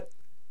 but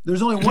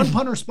there's only one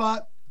punter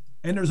spot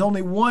and there's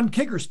only one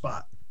kicker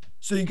spot.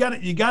 So you got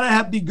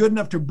to be good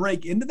enough to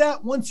break into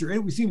that once you're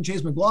in. We've seen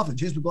Chase McLaughlin.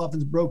 Chase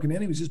McLaughlin's broken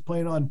in. He was just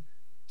playing on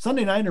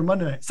Sunday night or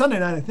Monday night. Sunday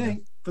night, I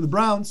think, for the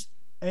Browns.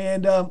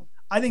 And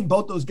I think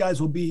both those guys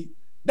will be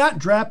not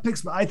draft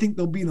picks, but I think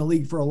they'll be in the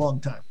league for a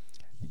long time.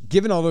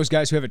 Given all those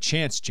guys who have a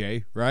chance,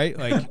 Jay, right?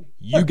 Like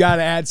you got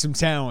to add some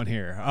talent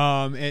here.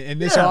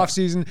 And this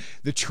offseason,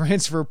 the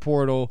transfer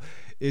portal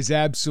is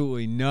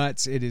absolutely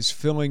nuts. It is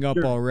filling up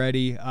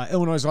already.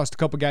 Illinois has lost a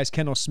couple guys.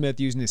 Kendall Smith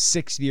using his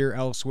 6th year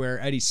elsewhere.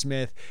 Eddie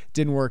Smith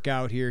didn't work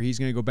out here. He's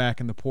going to go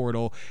back in the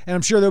portal. And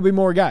I'm sure there'll be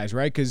more guys,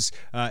 right? Because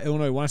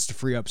Illinois wants to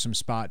free up some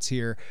spots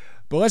here.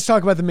 But let's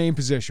talk about the main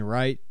position,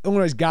 right?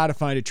 Illinois' got to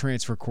find a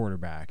transfer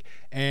quarterback.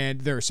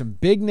 And there are some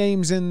big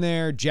names in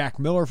there. Jack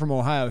Miller from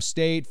Ohio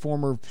State,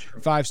 former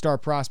 5-star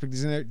prospect,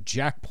 is in there.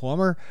 Jack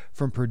Plummer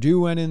from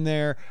Purdue went in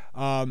there.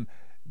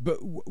 But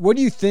what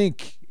do you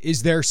think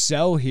is their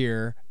sell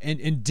here?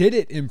 And did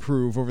it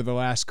improve over the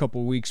last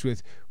couple of weeks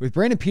with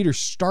Brandon Peters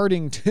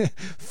starting to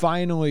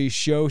finally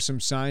show some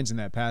signs in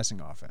that passing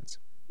offense?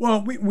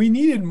 Well, we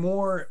needed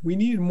more. We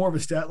needed more of a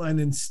stat line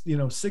than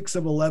 6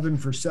 of 11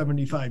 for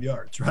 75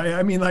 yards, right?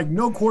 I mean, like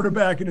no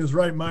quarterback in his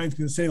right mind is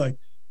going to say like,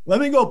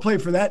 "Let me go play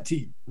for that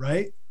team,"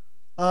 right?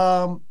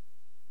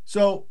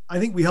 So I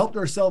think we helped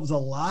ourselves a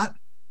lot,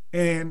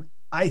 and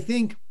I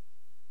think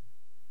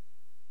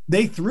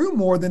they threw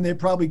more than they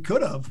probably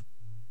could have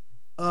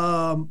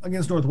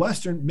against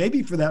Northwestern.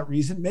 Maybe for that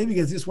reason, maybe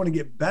because they just want to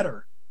get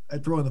better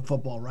at throwing the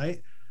football,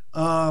 right?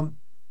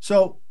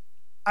 So.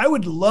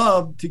 I'd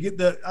love to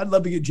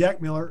get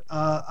Jack Miller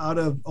out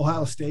of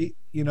Ohio State.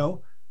 I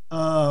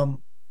don't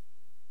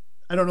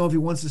know if he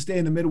wants to stay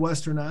in the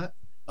Midwest or not.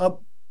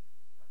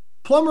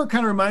 Plummer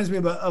kind of reminds me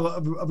of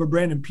a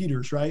Brandon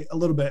Peters, right? A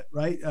little bit,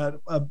 right?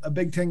 A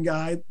Big Ten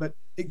guy, but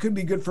it could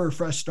be good for a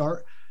fresh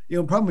start.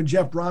 Problem with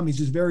Jeff Brom, he's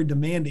just very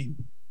demanding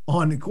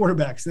on the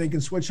quarterbacks. They can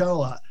switch out a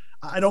lot.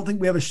 I don't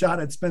think we have a shot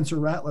at Spencer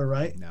Rattler,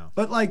 right? No.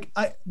 But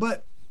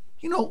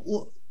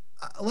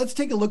let's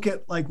take a look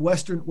at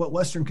what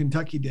Western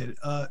Kentucky did.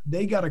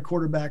 They got a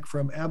quarterback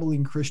from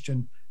Abilene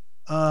Christian,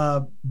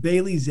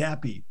 Bailey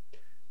Zappi.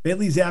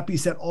 Bailey Zappi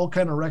set all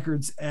kind of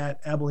records at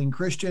Abilene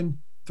Christian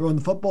throwing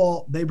the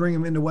football. They bring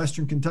him into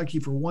Western Kentucky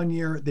for 1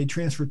 year. They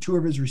transfer 2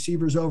 of his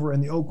receivers over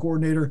and the O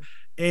coordinator,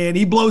 and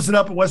he blows it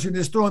up at Western,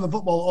 just throwing the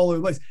football all over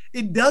the place.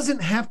 It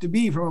doesn't have to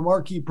be from a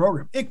marquee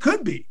program. It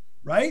could be,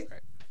 right?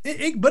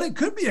 But it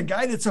could be a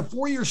guy that's a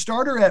 4-year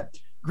starter at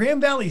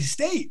Grand Valley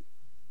State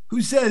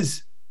who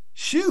says,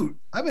 shoot,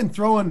 I've been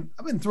throwing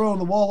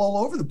the ball all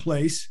over the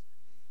place.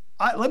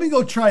 Let me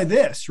go try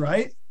this,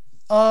 right?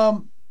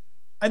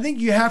 I think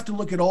you have to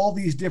look at all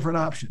these different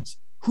options,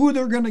 who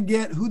they're going to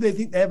get, who they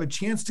think they have a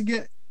chance to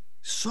get.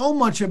 So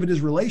much of it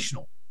is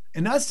relational.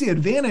 And that's the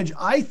advantage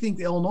I think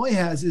that Illinois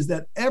has, is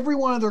that every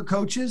one of their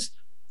coaches,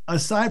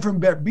 aside from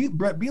Brett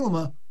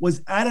Bielema,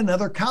 was at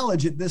another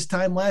college at this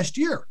time last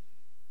year.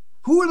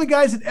 Who are the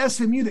guys at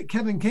SMU that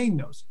Kevin Kane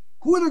knows?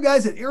 Who are the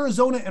guys at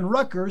Arizona and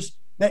Rutgers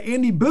that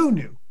Andy Boo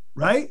knew?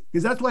 Right?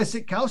 Because that's why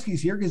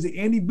Sitkowski's here, because the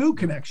Andy Boo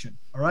connection.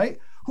 All right.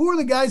 Who are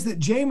the guys that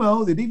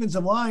J-Mo, the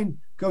defensive line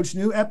coach,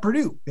 knew at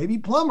Purdue? Maybe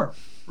Plummer,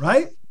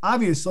 right?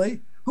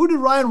 Obviously. Who did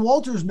Ryan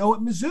Walters know at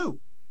Mizzou?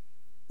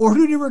 Or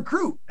who did he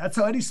recruit? That's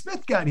how Eddie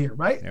Smith got here,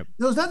 right? Yep.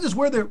 So it's not just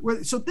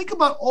so think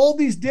about all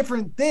these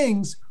different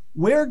things,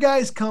 where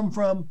guys come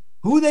from,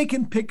 who they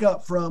can pick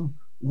up from,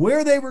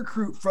 where they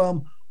recruit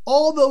from.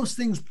 All those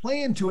things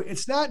play into it.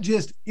 It's not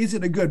just, is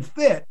it a good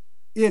fit?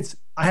 It's,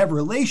 I have a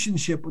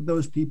relationship with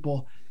those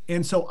people.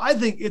 And so I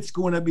think it's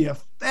going to be a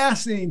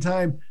fascinating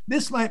time.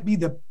 This might be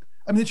the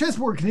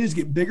transfer continues to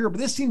get bigger, but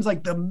this seems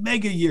like the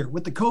mega year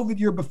with the COVID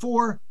year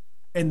before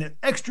and the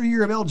extra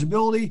year of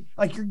eligibility.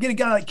 Like you're getting a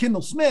guy like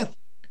Kendall Smith.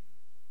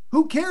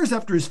 Who cares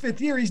after his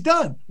 5th year? He's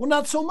done. Well,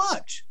 not so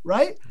much,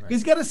 right?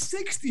 He's got a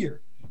 6th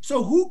year.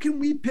 So who can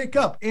we pick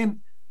up? And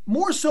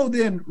more so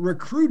than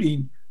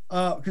recruiting,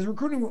 because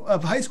recruiting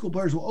of high school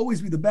players will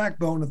always be the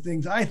backbone of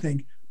things, I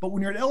think. But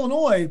when you're at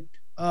Illinois,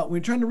 when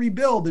you're trying to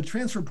rebuild, the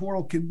transfer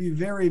portal can be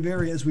very,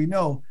 very, as we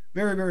know,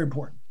 very, very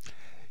important.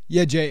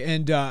 Yeah, Jay,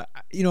 and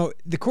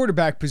the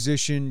quarterback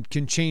position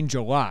can change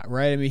a lot,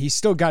 right? I mean, he's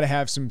still got to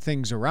have some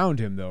things around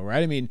him, though,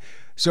 right? I mean,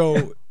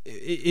 so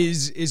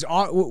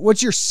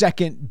what's your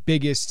second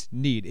biggest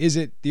need? Is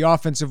it the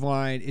offensive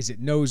line? Is it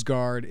nose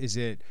guard? Is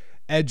it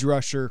edge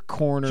rusher,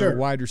 corner,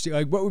 wide receiver?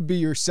 Like, what would be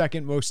your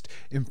second most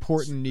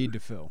important need to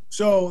fill?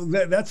 So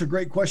that's a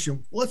great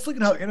question. Let's look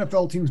at how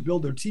NFL teams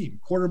build their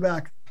team: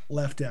 quarterback,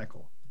 left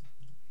tackle.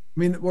 I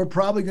mean, we're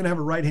probably going to have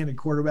a right-handed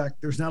quarterback.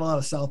 There's not a lot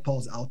of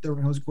southpaws out there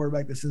when it comes to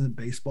quarterback. This isn't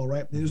baseball,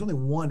 right? There's only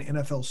one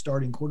NFL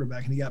starting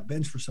quarterback, and he got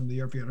benched for some of the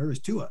year if you heard, is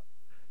Tua.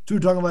 Tua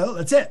talking about, oh,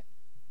 that's it.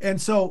 And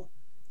so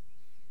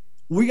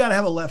we got to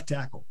have a left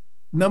tackle,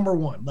 number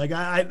one. Like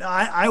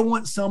I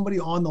want somebody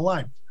on the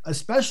line,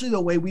 especially the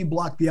way we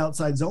block the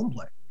outside zone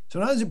play. So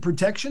not as a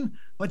protection,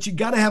 but you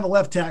got to have a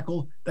left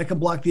tackle that can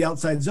block the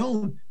outside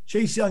zone.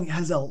 Chase Young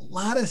has a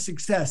lot of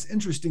success,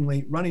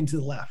 interestingly, running to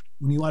the left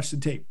when you watch the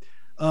tape.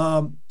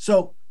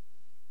 So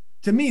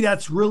to me,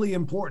 that's really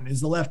important,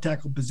 is the left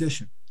tackle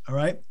position. All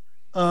right.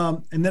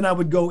 And then I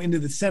would go into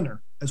the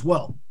center as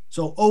well.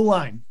 So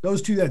O-line,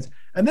 those two ends.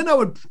 And then I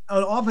would,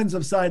 on the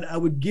offensive side, I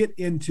would get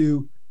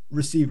into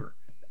receiver.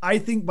 I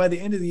think by the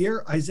end of the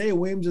year, Isaiah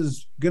Williams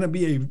is going to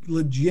be a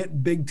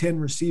legit Big Ten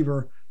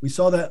receiver. We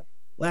saw that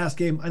last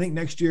game. I think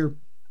next year,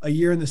 a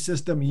year in the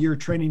system, a year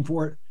training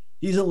for it,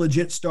 he's a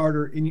legit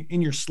starter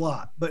in your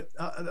slot. But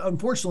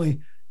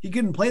unfortunately, he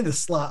couldn't play the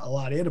slot a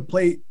lot. He had to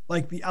play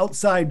like the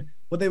outside,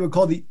 what they would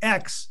call the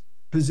X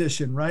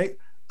position, right?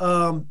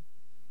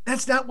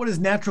 That's not what his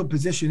natural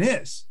position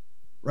is,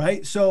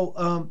 right?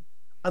 So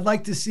I'd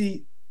like to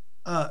see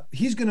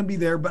he's going to be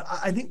there, but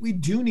I think we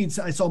do need.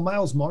 I saw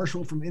Miles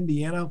Marshall from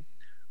Indiana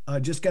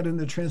just got in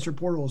the transfer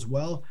portal as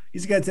well.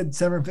 He's a guy that's had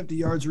 750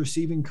 yards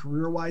receiving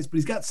career-wise, but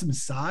he's got some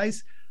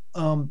size.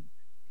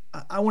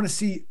 I want to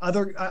see I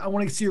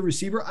want to see a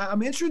receiver.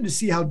 I'm interested to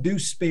see how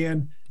Deuce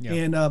Spann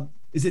and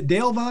is it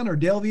Dale-Von or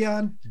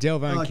Dale-Von?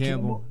 Dale-Von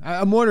Campbell.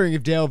 I'm wondering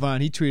if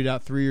Dale-Von, he tweeted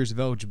out 3 years of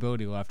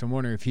eligibility left. I'm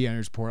wondering if he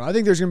enters portal. I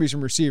think there's going to be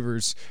some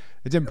receivers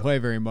that didn't play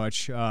very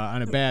much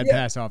on a bad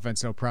pass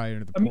offense. They'll probably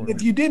enter the portal. I mean,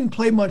 if you didn't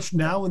play much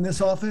now in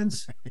this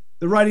offense,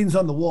 the writing's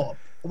on the wall.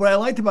 What I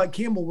liked about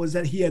Campbell was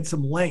that he had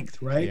some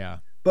length, right? Yeah.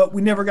 But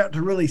we never got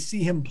to really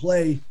see him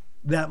play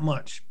that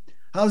much.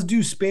 How's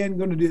Deuce Spann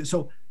going to do it?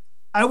 So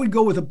I would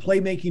go with a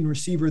playmaking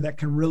receiver that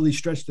can really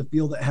stretch the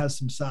field, that has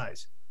some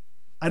size.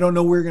 I don't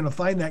know where you're going to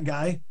find that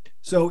guy.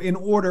 So in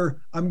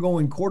order, I'm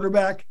going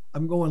quarterback,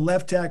 I'm going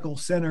left tackle,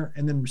 center,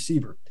 and then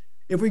receiver.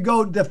 If we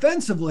go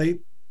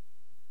defensively,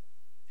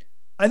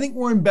 I think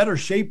we're in better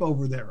shape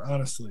over there,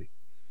 honestly.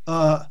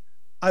 I'd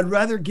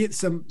rather get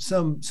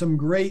some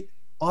great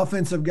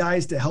offensive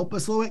guys to help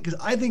us a little bit, because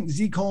I think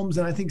Zeke Holmes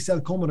and I think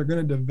Seth Coleman are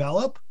going to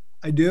develop.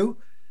 I do.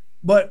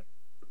 But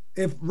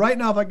if right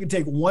now, if I could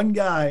take one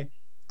guy,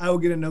 I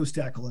would get a nose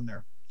tackle in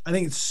there. I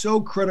think it's so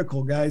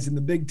critical, guys, in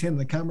the Big Ten,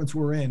 the conference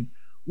we're in.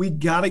 We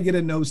got to get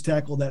a nose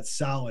tackle that's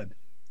solid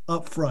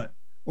up front,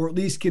 or at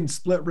least can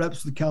split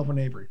reps with Calvin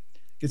Avery.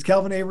 Because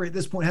Calvin Avery at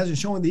this point hasn't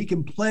shown that he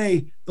can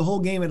play the whole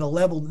game at a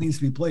level that needs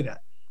to be played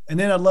at. And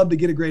then I'd love to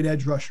get a great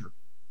edge rusher.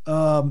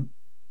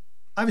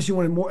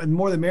 Obviously,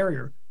 more the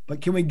merrier.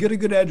 But can we get a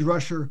good edge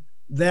rusher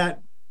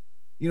that,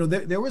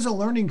 there was a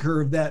learning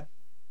curve that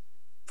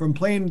from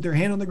playing with their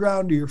hand on the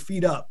ground to your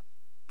feet up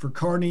for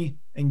Carney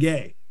and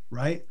Gay,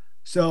 right?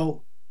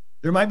 So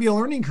there might be a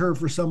learning curve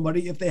for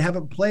somebody if they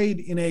haven't played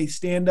in a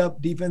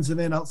stand-up defensive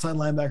end outside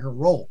linebacker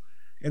role.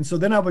 And so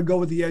then I would go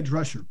with the edge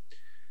rusher.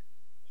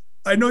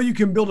 I know you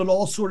can build it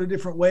all sort of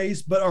different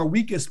ways, but our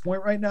weakest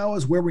point right now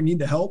is where we need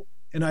the help.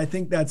 And I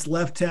think that's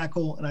left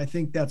tackle, and I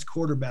think that's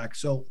quarterback.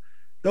 So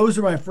those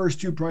are my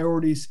first two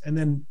priorities, and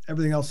then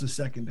everything else is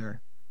secondary.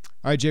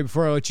 All right, Jay,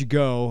 before I let you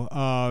go,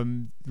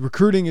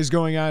 recruiting is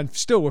going on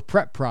still with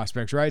prep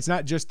prospects, right? It's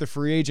not just the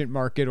free agent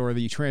market or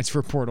the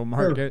transfer portal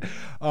market.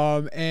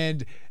 Sure.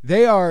 And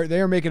they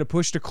are making a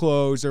push to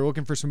close. They're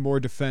looking for some more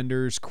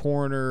defenders,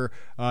 corner,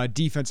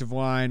 defensive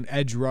line,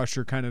 edge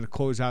rusher, kind of to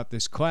close out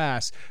this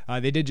class.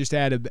 They did just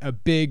add a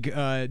big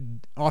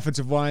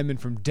offensive lineman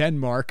from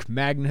Denmark,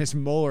 Magnus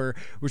Muller,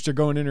 which they're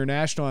going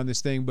international on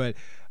this thing. But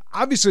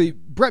obviously,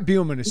 Brett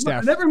Bielema and his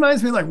staff. That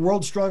reminds me of like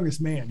World's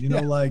Strongest Man,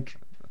 like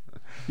 –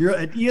 you're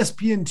at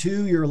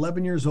ESPN2, you're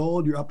 11 years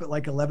old, you're up at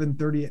like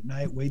 11:30 at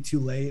night, way too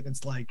late.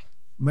 It's like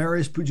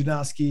Mariusz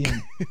Pudzianowski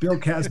and Bill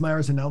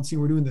Kazmaier's announcing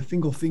we're doing the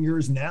Fingal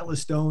Fingers and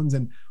Atlas Stones,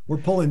 and we're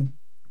pulling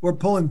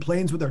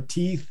planes with our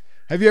teeth.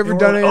 Have you ever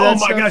done any of that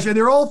stuff? Oh my gosh, and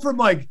they're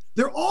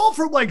all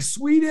from like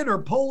Sweden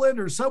or Poland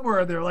or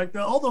somewhere. They're like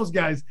all those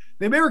guys.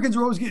 The Americans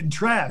are always getting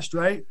trashed,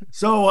 right?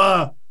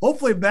 So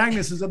hopefully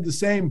Magnus is of the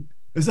same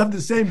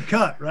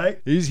cut, right?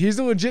 He's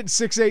a legit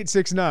 6'8",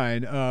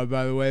 6'9",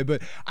 by the way.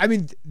 But, I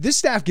mean, this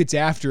staff gets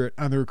after it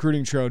on the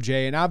recruiting trail,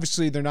 Jay, and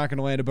obviously they're not going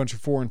to land a bunch of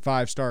 4 and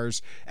 5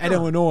 stars at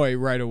Illinois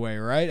right away,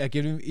 right? Like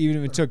even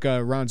if it took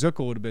Ron Zook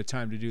a little bit of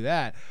time to do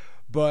that.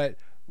 But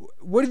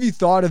what have you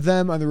thought of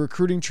them on the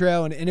recruiting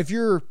trail? And if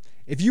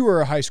you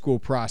were a high school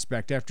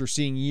prospect after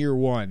seeing year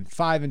one,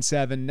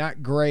 5-7,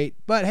 not great,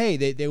 but, hey,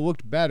 they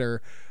looked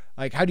better,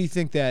 like how do you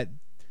think that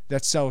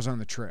sells on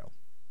the trail?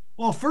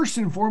 Well, first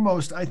and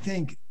foremost, I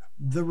think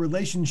the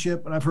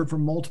relationship, and I've heard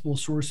from multiple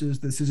sources,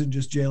 this isn't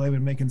just Jay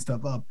Lehman making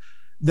stuff up,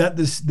 that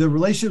the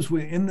relationships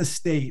within the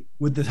state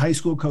with the high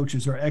school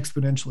coaches are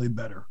exponentially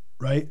better,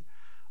 right?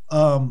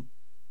 I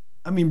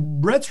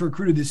mean, Brett's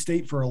recruited this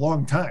state for a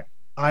long time.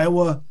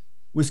 Iowa,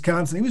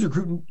 Wisconsin, he was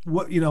recruiting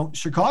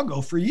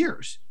Chicago for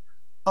years.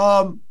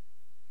 So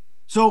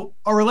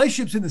our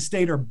relationships in the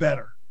state are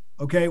better.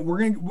 Okay.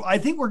 I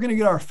think we're going to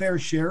get our fair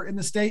share in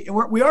the state, and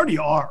we already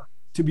are,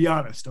 to be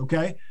honest.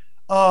 Okay.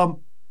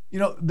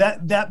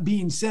 That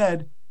being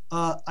said,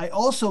 I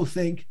also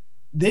think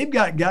they've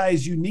got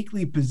guys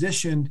uniquely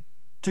positioned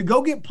to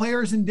go get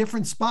players in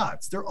different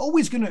spots. They're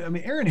always going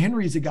to, Aaron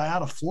Henry's a guy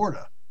out of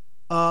Florida,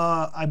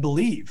 I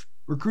believe,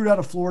 recruit out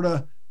of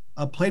Florida,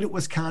 played at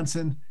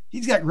Wisconsin.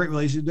 He's got great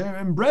relationships there.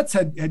 And Brett's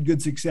had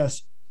good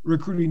success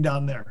recruiting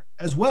down there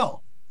as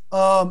well.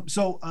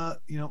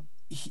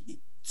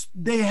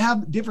 They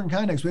have different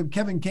contacts. We have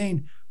Kevin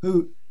Kane,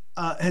 who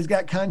has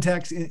got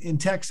contacts in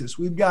Texas.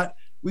 We've got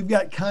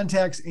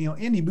contacts.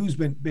 Andy Boo's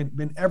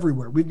been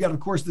everywhere. We've got, of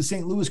course, the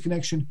St. Louis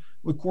connection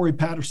with Corey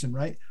Patterson,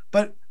 right?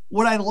 But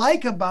what I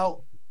like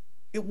about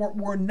it,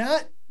 we're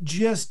not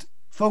just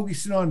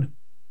focusing on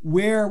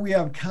where we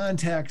have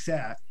contacts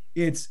at.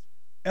 It's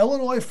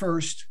Illinois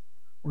first.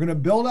 We're going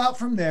to build out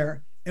from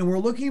there, and we're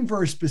looking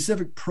for a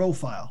specific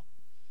profile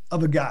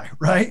of a guy,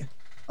 right?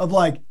 Of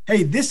like,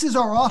 hey, this is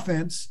our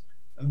offense.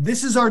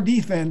 This is our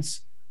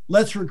defense.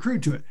 Let's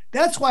recruit to it.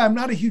 That's why I'm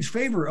not a huge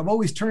favor of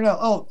always turning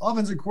out,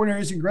 offensive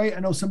coordinator isn't great. I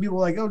know some people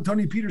are like,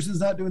 Tony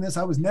Peterson's not doing this.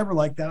 I was never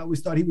like that. I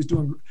always thought he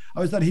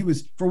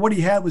was for what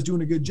he had, was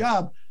doing a good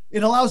job.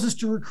 It allows us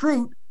to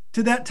recruit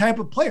to that type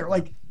of player.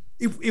 Like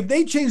if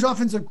they changed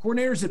offensive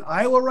coordinators at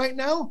Iowa right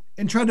now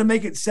and tried to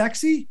make it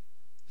sexy,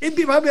 it'd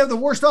be probably have the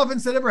worst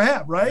offense they'd ever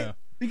have, right? Yeah.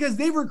 Because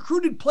they've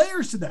recruited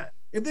players to that.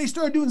 If they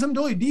started doing something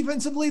totally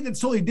defensively that's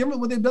totally different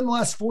than what they've done the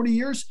last 40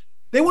 years,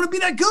 they wouldn't be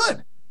that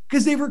good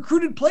because they've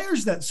recruited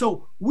players to that.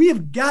 So we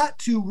have got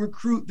to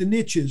recruit the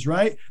niches,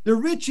 right? The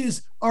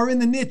riches are in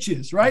the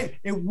niches, right?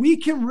 And we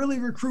can really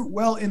recruit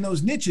well in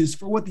those niches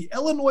for what the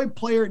Illinois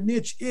player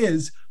niche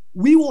is.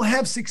 We will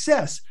have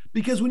success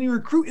because when you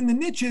recruit in the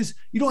niches,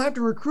 you don't have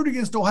to recruit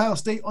against Ohio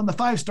State on the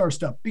 5-star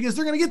stuff because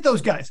they're going to get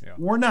those guys. Yeah.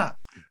 We're not.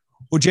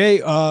 Well,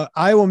 Jay,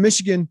 Iowa,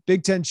 Michigan,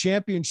 Big Ten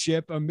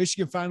championship.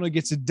 Michigan finally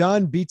gets it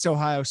done, beats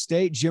Ohio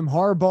State. Jim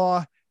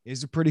Harbaugh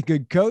is a pretty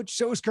good coach.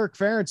 So is Kirk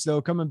Ferentz,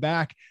 though, coming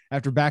back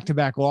after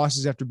back-to-back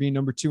losses after being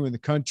number 2 in the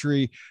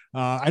country.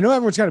 I know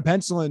everyone's got to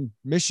pencil in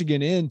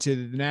Michigan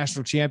into the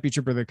national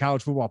championship or the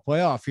college football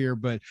playoff here,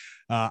 but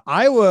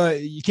Iowa,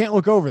 you can't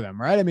look over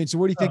them, right? So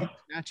what do you think of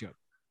this matchup?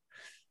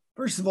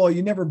 First of all,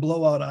 you never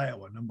blow out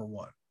Iowa, number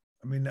one.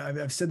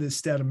 I've said this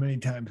stat many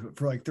times, but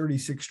for like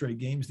 36 straight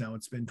games now,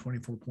 it's been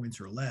 24 points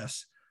or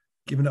less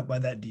given up by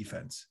that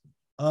defense.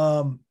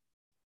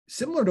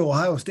 Similar to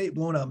Ohio State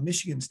blowing out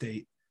Michigan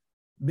State,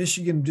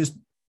 Michigan just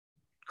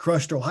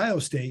crushed Ohio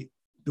State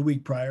the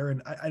week prior,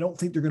 and I don't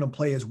think they're going to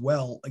play as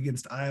well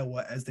against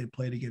Iowa as they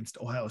played against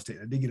Ohio State.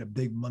 They did get a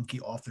big monkey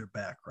off their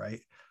back,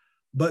 right?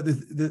 But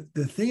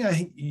the thing I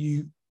think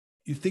you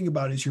think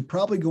about is you're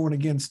probably going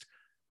against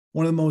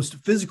one of the most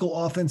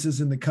physical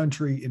offenses in the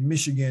country in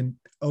Michigan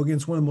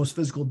against one of the most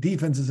physical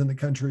defenses in the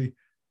country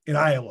in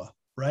Iowa,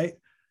 right?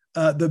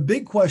 The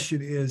big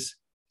question is,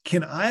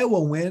 can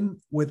Iowa win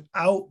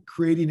without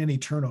creating any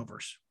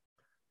turnovers?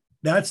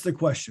 That's the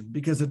question,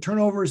 because the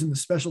turnovers and the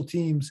special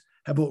teams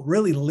have what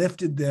really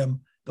lifted them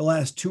the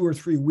last 2 or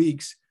 3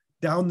 weeks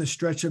down the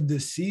stretch of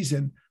this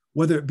season,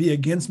 whether it be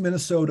against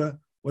Minnesota,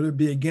 whether it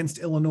be against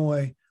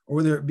Illinois, or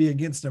whether it be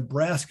against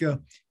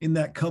Nebraska in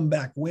that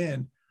comeback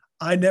win.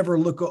 I never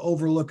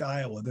overlook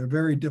Iowa. They're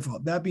very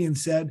difficult. That being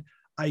said,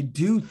 I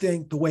do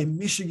think the way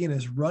Michigan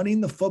is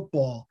running the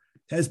football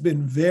has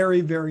been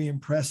very, very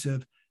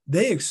impressive.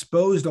 They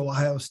exposed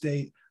Ohio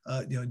State.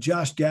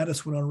 Josh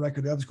Gaddis went on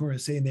record the other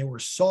saying they were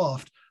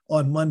soft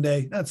on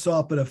Monday, not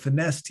soft, but a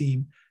finesse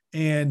team,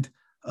 and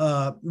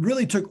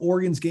really took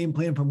Oregon's game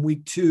plan from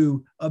week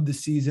 2 of the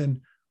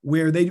season,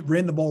 where they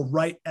ran the ball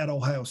right at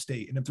Ohio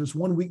State. And if there's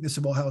one weakness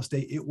of Ohio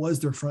State, it was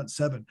their front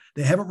 7.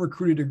 They haven't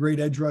recruited a great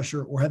edge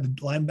rusher or had the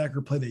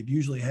linebacker play they've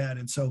usually had.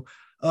 And so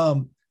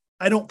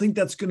I don't think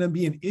that's going to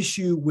be an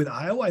issue with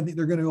Iowa. I think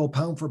they're going to go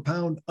pound for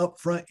pound up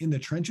front in the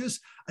trenches.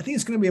 I think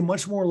it's going to be a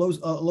much more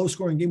low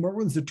scoring game. Whoever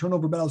wins the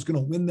turnover battle is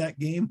going to win that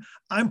game.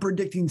 I'm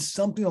predicting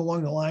something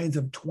along the lines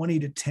of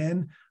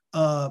 20-10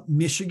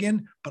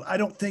 Michigan, but I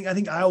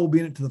think Iowa will be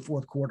in it to the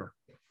fourth quarter.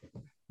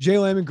 Jay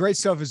Lehman, great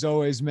stuff as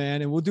always,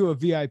 man. And we'll do a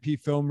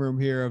VIP film room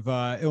here of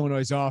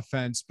Illinois'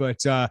 offense.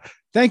 But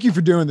thank you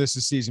for doing this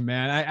season,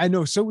 man. I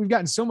know we've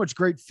gotten so much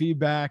great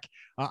feedback.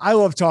 I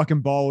love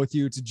talking ball with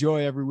you. It's a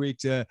joy every week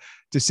to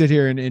sit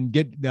here and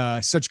get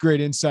such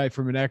great insight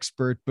from an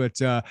expert. But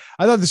I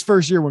thought this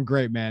first year went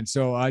great, man.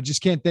 So I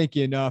just can't thank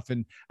you enough.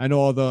 And I know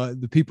all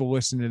the people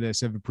listening to this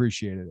have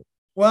appreciated it.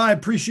 Well, I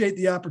appreciate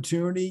the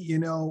opportunity.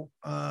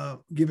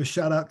 Give a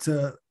shout out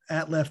to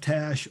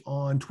 @LeftHash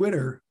on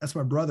Twitter. That's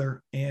my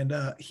brother. And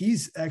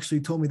he's actually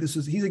told me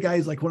he's a guy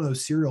who's like one of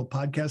those serial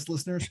podcast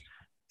listeners.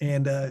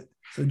 And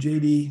so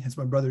JD, that's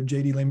my brother,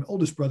 JD Lehman,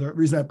 oldest brother. The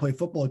reason I play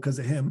football because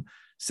of him,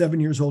 7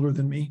 years older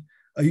than me.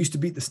 Used to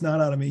beat the snot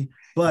out of me,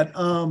 but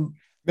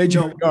made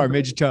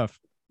you tough.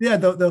 Yeah.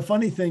 The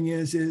funny thing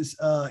is he's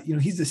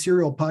a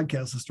serial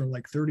podcast listener,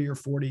 like 30 or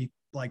 40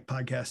 like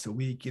podcasts a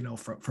week,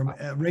 from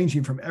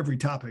ranging from every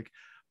topic.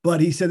 But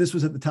he said this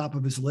was at the top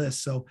of his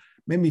list. So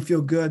made me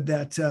feel good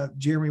that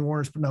Jeremy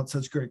Warner's putting out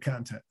such great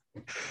content.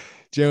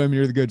 Jay Lehman,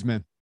 you're the goods,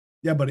 man.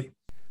 Yeah, buddy.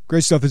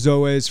 Great stuff as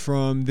always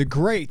from the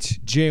great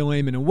Jay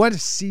Lehman. And what a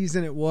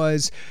season it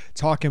was,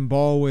 talking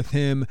ball with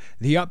him.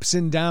 The ups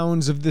and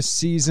downs of the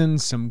season,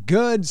 some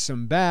good,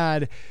 some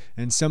bad,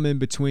 and some in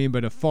between,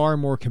 but a far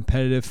more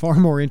competitive, far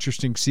more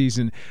interesting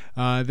season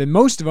than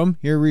most of them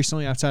here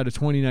recently outside of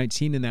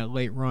 2019 in that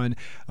late run.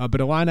 But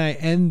Illini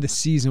end the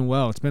season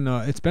well. It's been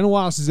a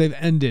while since they've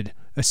ended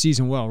a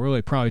season well,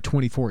 really probably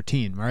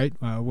 2014, right?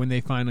 When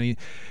they finally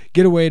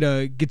get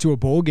to a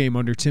bowl game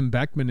under Tim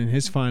Beckman in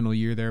his final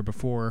year there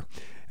before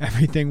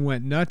everything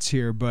went nuts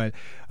here. But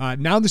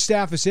now the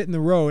staff is hitting the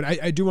road.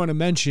 I do want to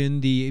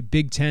mention the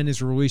Big Ten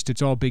has released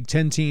its all Big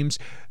Ten teams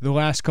the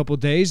last couple of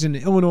days, and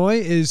Illinois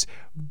is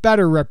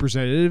better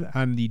represented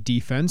on the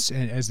defense,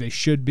 as they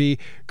should be.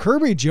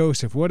 Kirby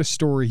Joseph, what a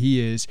story he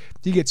is.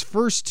 He gets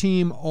first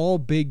team all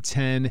Big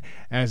Ten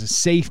as a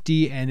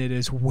safety, and it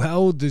is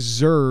well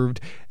deserved.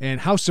 And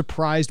how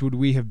surprised would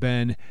we have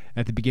been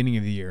at the beginning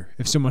of the year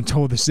if someone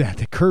told us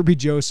that Kirby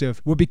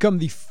Joseph would become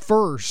the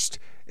first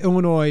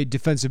Illinois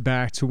defensive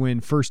back to win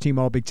first team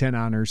all Big Ten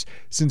honors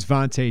since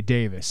Vontae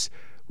Davis.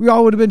 We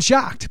all would have been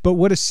shocked, but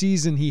what a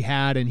season he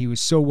had, and he was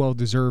so well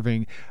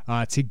deserving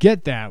to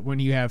get that when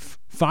you have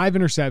 5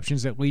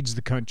 interceptions that leads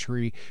the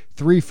country,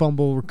 3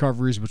 fumble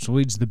recoveries, which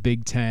leads the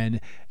Big Ten,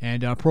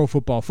 and Pro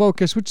Football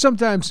Focus, which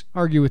sometimes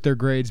argue with their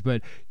grades,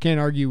 but can't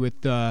argue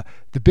with the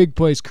big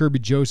plays Kirby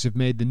Joseph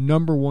made, the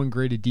number 1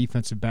 graded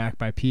defensive back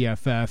by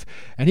PFF,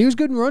 and he was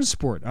good in run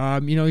support.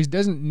 He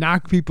doesn't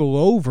knock people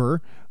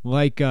over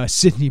like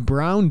Sidney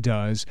Brown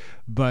does,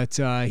 but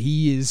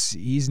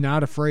he's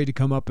not afraid to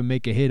come up and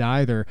make a hit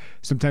either.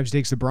 Sometimes he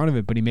takes the brunt of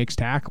it, but he makes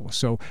tackles.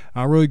 So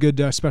a really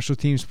good special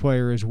teams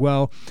player as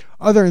well.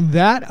 Other than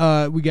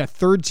that, we got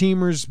third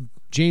teamers,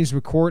 James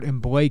McCourt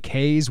and Blake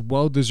Hayes.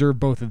 Well-deserved,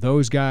 both of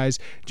those guys.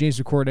 James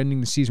McCourt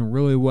ending the season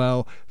really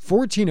well.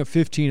 14 of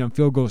 15 on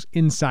field goals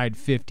inside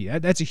 50.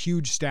 That's a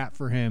huge stat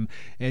for him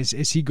as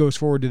he goes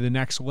forward to the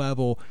next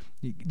level.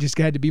 He just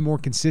had to be more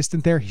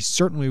consistent there. He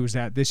certainly was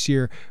that this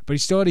year, but he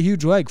still had a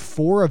huge leg.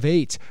 4 of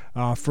 8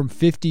 from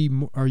 50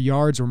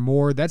 yards or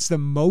more. That's the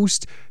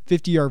most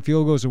 50-yard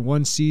field goals in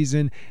one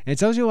season. And it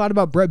tells you a lot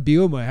about Brett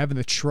Bielema having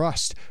the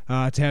trust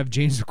to have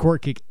James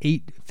McCourt kick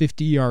 8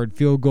 50-yard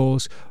field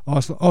goals.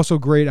 Also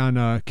great on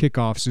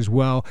kickoffs as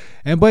well.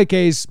 And Blake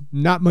Hayes,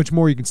 not much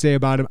more you can say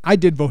about him. I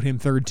did vote him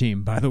third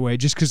team, by the way,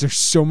 just because there's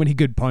so many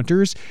good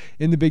punters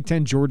in the Big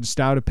Ten. Jordan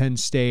Stout of Penn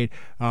State.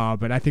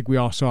 But I think we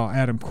all saw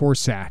Adam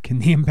Korsak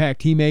and the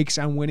impact he makes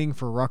on winning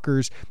for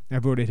Rutgers. I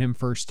voted him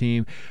first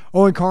team.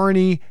 Owen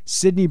Carney,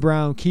 Sidney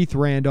Brown, Keith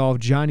Randolph,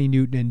 Johnny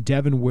Newton, and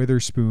Devin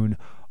Witherspoon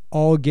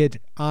all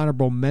get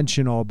honorable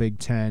mention all Big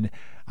Ten.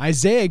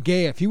 Isaiah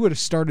Gay, if he would have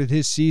started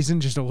his season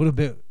just a little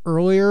bit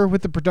earlier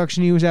with the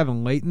production he was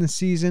having late in the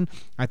season,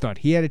 I thought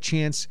he had a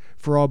chance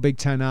for all Big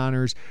Ten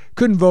honors.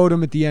 Couldn't vote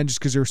him at the end just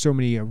because there were so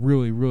many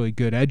really, really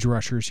good edge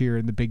rushers here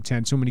in the Big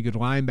Ten, so many good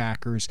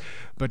linebackers.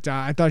 But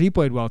I thought he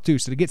played well too.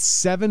 So to get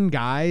 7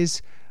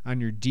 guys on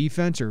your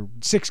defense, or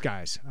 6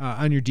 guys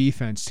on your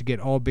defense to get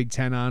all Big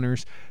Ten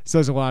honors,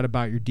 says a lot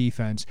about your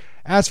defense.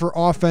 As for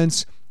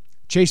offense,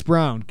 Chase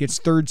Brown gets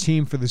third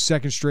team for the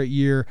second straight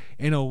year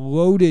in a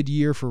loaded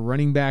year for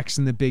running backs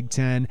in the Big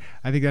Ten.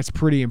 I think that's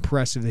pretty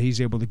impressive that he's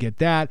able to get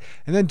that.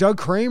 And then Doug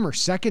Kramer,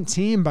 second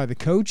team by the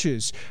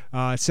coaches.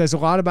 It says a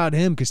lot about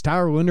him because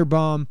Tyler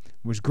Linderbaum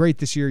was great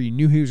this year. You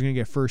knew he was going to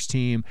get first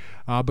team.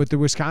 But the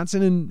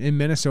Wisconsin and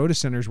Minnesota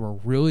centers were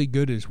really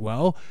good as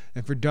well.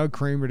 And for Doug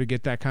Kramer to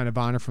get that kind of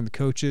honor from the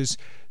coaches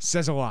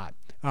says a lot.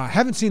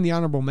 Haven't seen the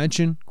honorable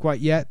mention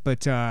quite yet, but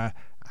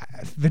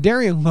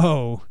Vidarian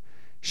Lowe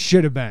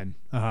should have been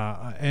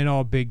an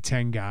all Big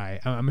Ten guy.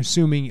 I'm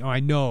assuming, I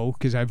know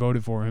because I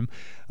voted for him,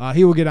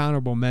 he will get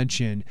honorable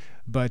mention,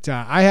 but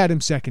I had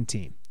him second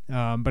team.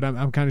 But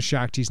I'm kind of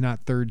shocked he's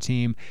not third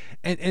team.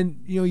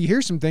 And you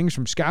hear some things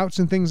from scouts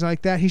and things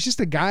like that. He's just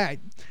a guy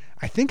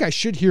I think I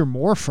should hear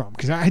more from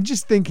because I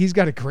just think he's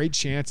got a great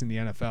chance in the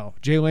NFL.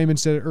 Jay Lehman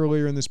said it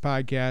earlier in this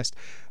podcast.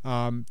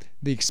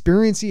 The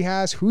experience he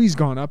has, who he's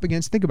gone up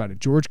against. Think about it.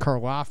 George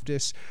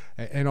Karlaftis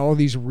and all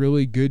these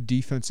really good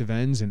defensive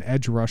ends and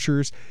edge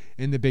rushers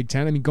in the Big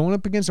Ten. I mean, going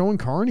up against Owen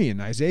Carney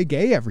and Isaiah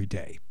Gay every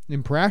day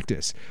in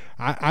practice.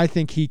 I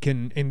think he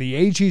can, in the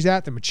age he's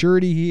at, the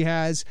maturity he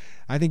has,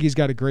 I think he's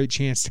got a great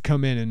chance to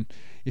come in. And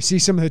you see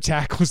some of the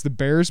tackles the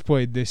Bears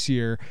played this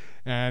year,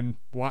 and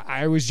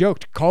I always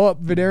joked, call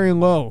up Vidarian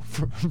Lowe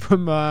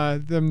from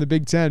the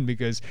Big Ten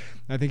because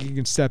I think he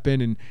can step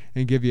in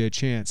and give you a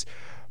chance.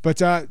 But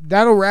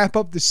that'll wrap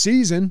up the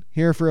season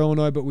here for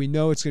Illinois, but we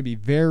know it's going to be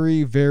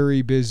very,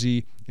 very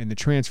busy in the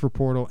transfer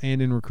portal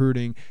and in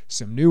recruiting.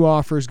 Some new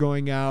offers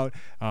going out,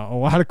 a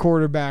lot of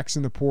quarterbacks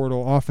in the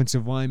portal,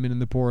 offensive linemen in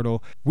the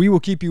portal. We will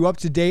keep you up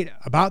to date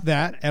about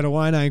that at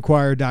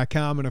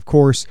IlliniInquirer.com, and of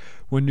course,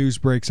 when news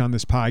breaks on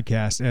this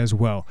podcast as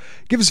well.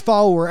 Give us a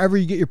follow wherever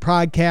you get your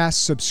podcasts.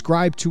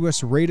 Subscribe to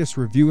us, rate us,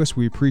 review us.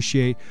 We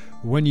appreciate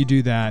when you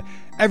do that.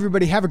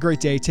 Everybody have a great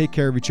day. Take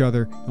care of each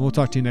other, and we'll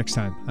talk to you next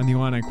time on the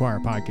Illini Inquirer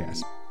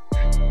podcast.